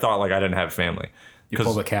 I thought like I didn't have family. You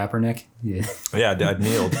pulled a Kaepernick? Yeah. Yeah, I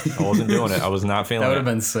kneeled. I wasn't doing it. I was not feeling That would it. have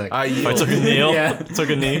been sick. I I took a kneel. Yeah. Took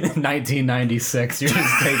a knee. 1996, you're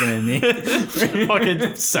just taking a knee.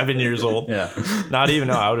 Fucking 7 years old. Yeah. Not even.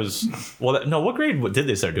 No, I was. Well, no. What grade did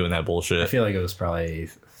they start doing that bullshit? I feel like it was probably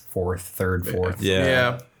third, fourth.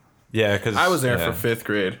 Yeah. Yeah, because I was there for 5th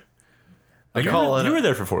grade. You were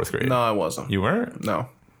there for 4th grade. No, I wasn't. You weren't. No.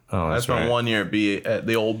 Oh, I that's spent right. 1 year at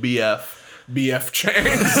the old BF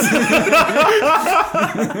Chang's.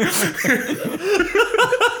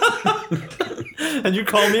 And you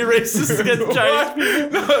call me racist against Chinese people?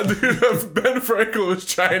 No, dude, if Ben Franklin was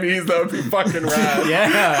Chinese, that would be fucking rad.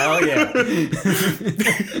 Yeah, hell yeah.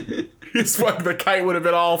 The kite would have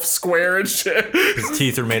been all square and shit. His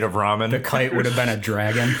teeth are made of ramen. The kite would have been a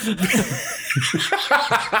dragon.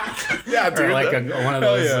 Yeah, dude. Or like one of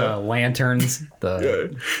those lanterns.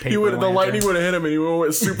 The paper lightning lantern. would have hit him, and he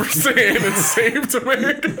went Super Saiyan and saved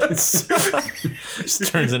America. Just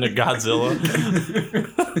turns into Godzilla.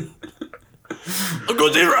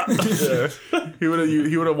 Godzilla. Yeah. He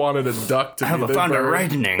would have wanted a duck to. I have be a the thunder bird.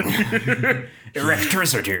 lightning.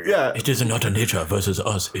 Electricity. Yeah, It is not nature versus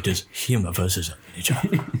us. It is him versus nature.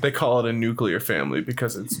 they call it a nuclear family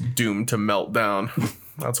because it's doomed to melt down.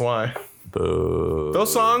 That's why. Boo.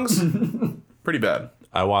 Those songs, pretty bad.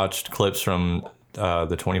 I watched clips from the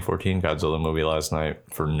 2014 Godzilla movie last night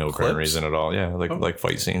for no Clips? apparent reason at all. Yeah, like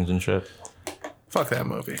fight scenes and shit. Fuck that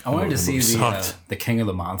movie. I wanted to see sucked. the King of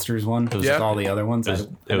the Monsters one. It was Yeah. just all the other ones. It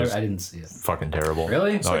was- I didn't see it. Fucking terrible.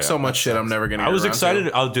 Really? Oh, yeah. So much shit I'm never gonna. I was get around excited.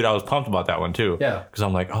 to. I was pumped about that one too. Yeah. Because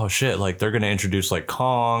I'm like, oh shit, like they're gonna introduce like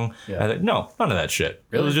Kong. Yeah. And no, none of that shit. It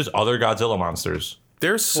Really? was just other Godzilla monsters.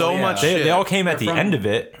 There's so Well, yeah. much They shit. all came at the from- end of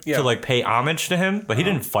it Yeah. to like pay homage to him, but he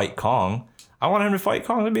didn't fight Kong. I want him to fight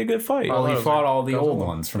Kong. It'd be a good fight. Well, he those fought are all the old Godzilla.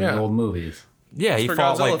 ones from Yeah. the old movies. Yeah, he for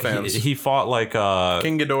fought Godzilla like fans. he fought like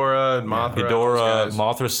King Ghidorah and Mothra. Ghidorah. those guys.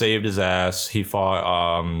 Mothra saved his ass. He fought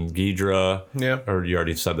Ghidra. Yeah. Or you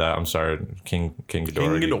already said that. I'm sorry, King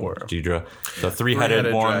Ghidorah. King Ghidorah. Ghidra. The three-headed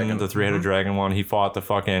Three-headed one. dragon. The three-headed dragon one. He fought the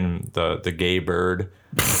fucking the gay bird.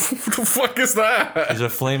 What the fuck is that? He's a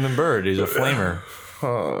flaming bird. He's a flamer.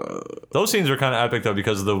 Those scenes are kind of epic though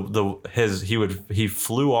because he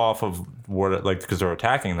flew off of what like because they're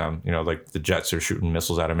attacking them, you know, like the jets are shooting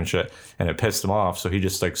missiles at him and shit, and it pissed him off. So he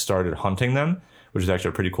just like started hunting them, which is actually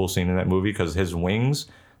a pretty cool scene in that movie because his wings,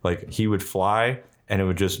 like he would fly and it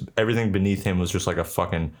would just everything beneath him was just like a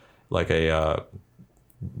fucking like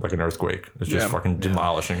an earthquake. It's just fucking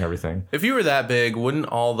demolishing everything. If you were that big, wouldn't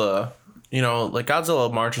all the, you know, like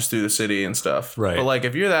Godzilla marches through the city and stuff. Right. But like,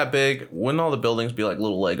 if you're that big, wouldn't all the buildings be like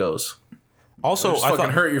little Legos? Also, Just I fucking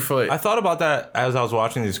thought hurt your foot. I thought about that as I was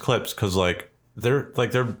watching these clips because like their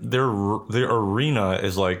arena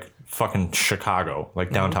is like fucking Chicago,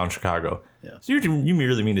 like downtown Chicago. Yeah. So you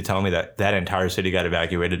really mean to tell me that entire city got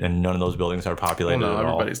evacuated and none of those buildings are populated Well, no, at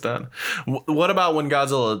all? everybody's done. What about when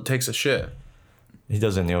Godzilla takes a shit? He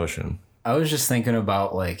does it in the ocean. I was just thinking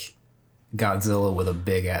about like Godzilla with a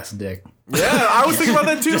big ass dick. Yeah, I was thinking about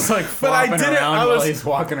that too. Just like but I flopping didn't. around I while was. he's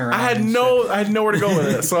walking around. I had and I had nowhere to go with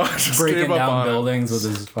it, so I just shit. breaking gave up down on buildings with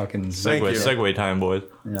his fucking. Thank you. Segway time, boys.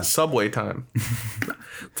 it. Subway time.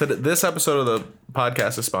 This episode of the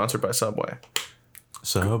podcast is sponsored by Subway.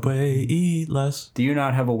 Subway, eat less. Do you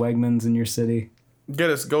not have a Wegmans in your city?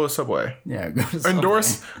 Go with Subway. Yeah, go to Subway.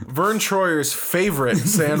 Endorse Vern Troyer's favorite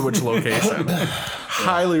sandwich location.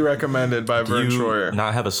 Highly recommended by Vern Do you Troyer.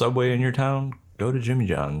 not have a Subway in your town? Go to Jimmy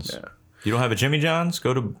John's. Yeah. You don't have a Jimmy John's?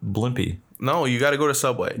 Go to Blimpie. No, you got to go to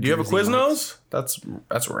Subway. Do you have a Quiznos? That's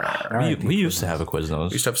rare. We used to have a Quiznos.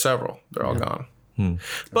 We used to have several. They're all gone. There's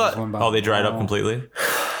But one by Oh, they dried up the mall. completely?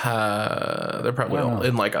 they're probably Wow. all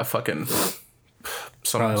in like a fucking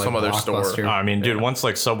Probably like some other store. Blockbuster. I mean, dude, once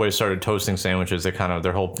like Subway started toasting sandwiches, they kind of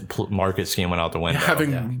their whole market scheme went out the window.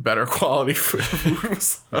 Having better quality food.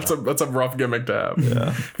 that's a rough gimmick to have. Yeah.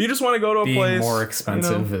 If you just want to go to a Being place more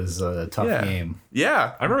expensive you know, is a tough yeah. game.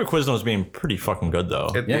 Yeah. I remember Quiznos being pretty fucking good though.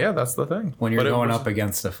 Yeah, that's the thing. When you're But it going was- up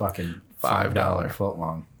against a fucking $5 $5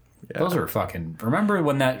 footlong. Those are fucking. Remember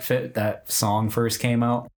when that song first came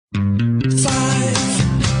out?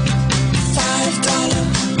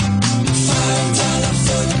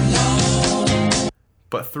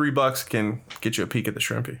 But $3 can get you a peek at the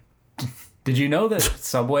shrimpy. Did you know that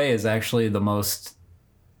Subway is actually the most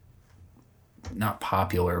not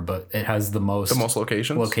popular, but it has the most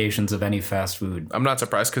locations of any fast food. I'm not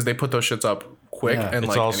surprised because they put those shits up quick Yeah. and It's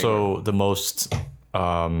like also anywhere. the most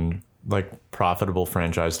like profitable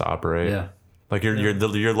franchise to operate. Yeah. Like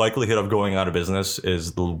your likelihood of going out of business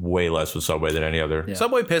is way less with Subway than any other. Yeah.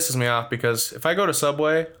 Subway pisses me off because if I go to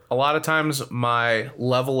Subway, a lot of times my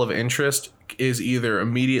level of interest is either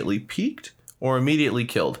immediately peaked or immediately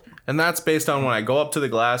killed. And that's based on when I go up to the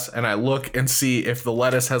glass and I look and see if the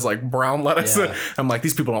lettuce has like brown lettuce. Yeah. I'm like,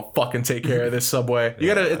 these people don't fucking take care of this Subway. You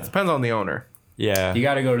gotta, it depends on the owner. Yeah. You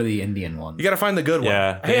got to go to the Indian one. You gotta find the good one.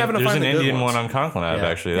 Yeah. I happen to There's find an the good Indian ones. one on Conklin Ave, Yeah.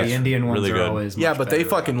 actually. The That's Indian ones really are good. always Yeah, much but they better.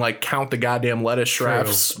 fucking like count the goddamn lettuce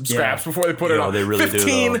straps Yeah. before they put it Yo, on. they really do,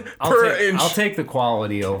 15 though. per inch. I'll take the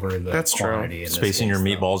quality over the That's true. quantity. in this Spacing your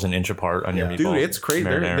case, though. meatballs an inch apart on your meatballs. Dude, it's crazy.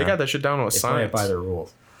 They got that shit down to a They play it science. by their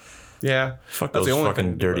rules. Yeah. Fuck That's those the only fucking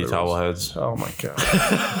thing to do dirty by the towel rules. heads. Oh my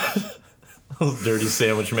god. Those dirty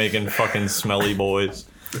sandwich making fucking smelly boys.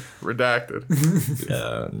 Redacted.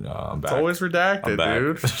 Yeah, no, I'm back. It's always redacted, I'm back.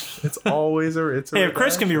 dude. It's always a Hey, if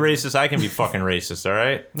Chris can be racist, I can be fucking racist, all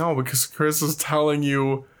right? No, because Chris is telling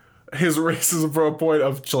you his racism from a point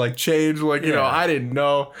of like change. Like, you know, I didn't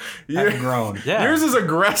know. I've grown. Yeah. Yours is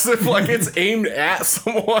aggressive. Like it's aimed at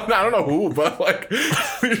someone. I don't know who, but like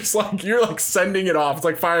it's like you're like sending it off. It's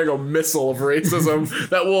like firing a missile of racism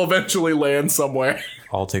that will eventually land somewhere.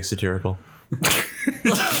 All take satirical.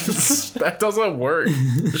 That doesn't work.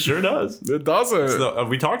 Sure does. It doesn't.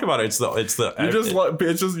 We talked about it. It's the. You're just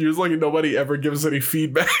like nobody ever gives any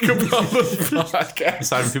feedback about the podcast.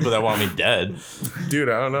 Aside from people that want me dead, dude.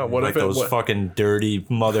 I don't know. What like if those fucking dirty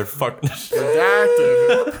motherfuckers?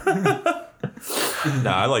 Redacted.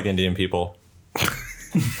 Nah, I like Indian people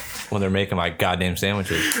when they're making my goddamn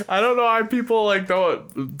sandwiches. I don't know why people like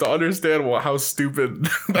don't understand how stupid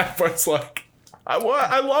that part's like. I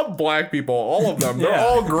love black people, all of them. They're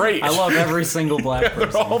all great. I love every single black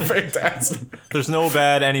person. They're all fantastic. There's no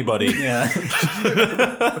bad anybody. Yeah.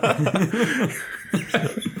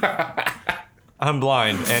 I'm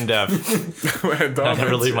blind and deaf. I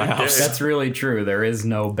never leave my house. That's really true. There is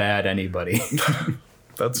no bad anybody.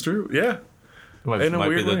 That's true. Yeah. Might be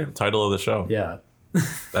the title of the show. Yeah.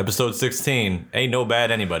 Episode 16. Ain't no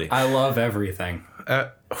bad anybody. I love everything.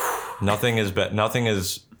 Nothing is Nothing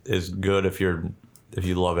is good if you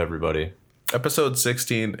love everybody. Episode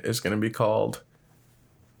 16 is going to be called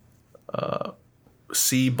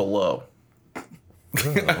See Below.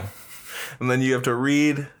 And then you have to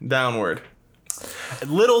read downward.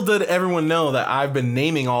 Little did everyone know that I've been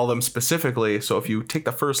naming all of them specifically, so if you take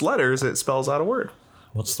the first letters, it spells out a word.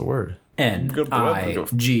 What's the word?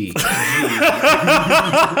 N-I-G.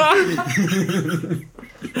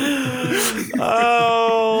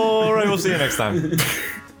 All right, we'll see you next time.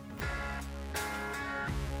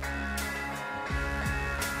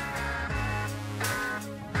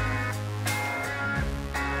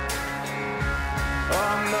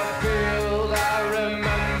 On the field, I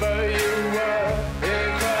remember you were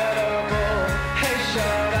incredible. Hey,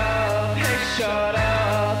 shut up,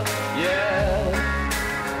 yeah.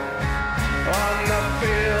 On the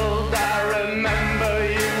field, I remember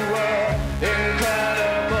you were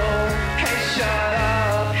incredible. Hey,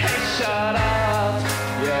 shut up,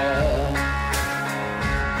 yeah.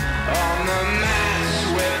 On the match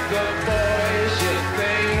with the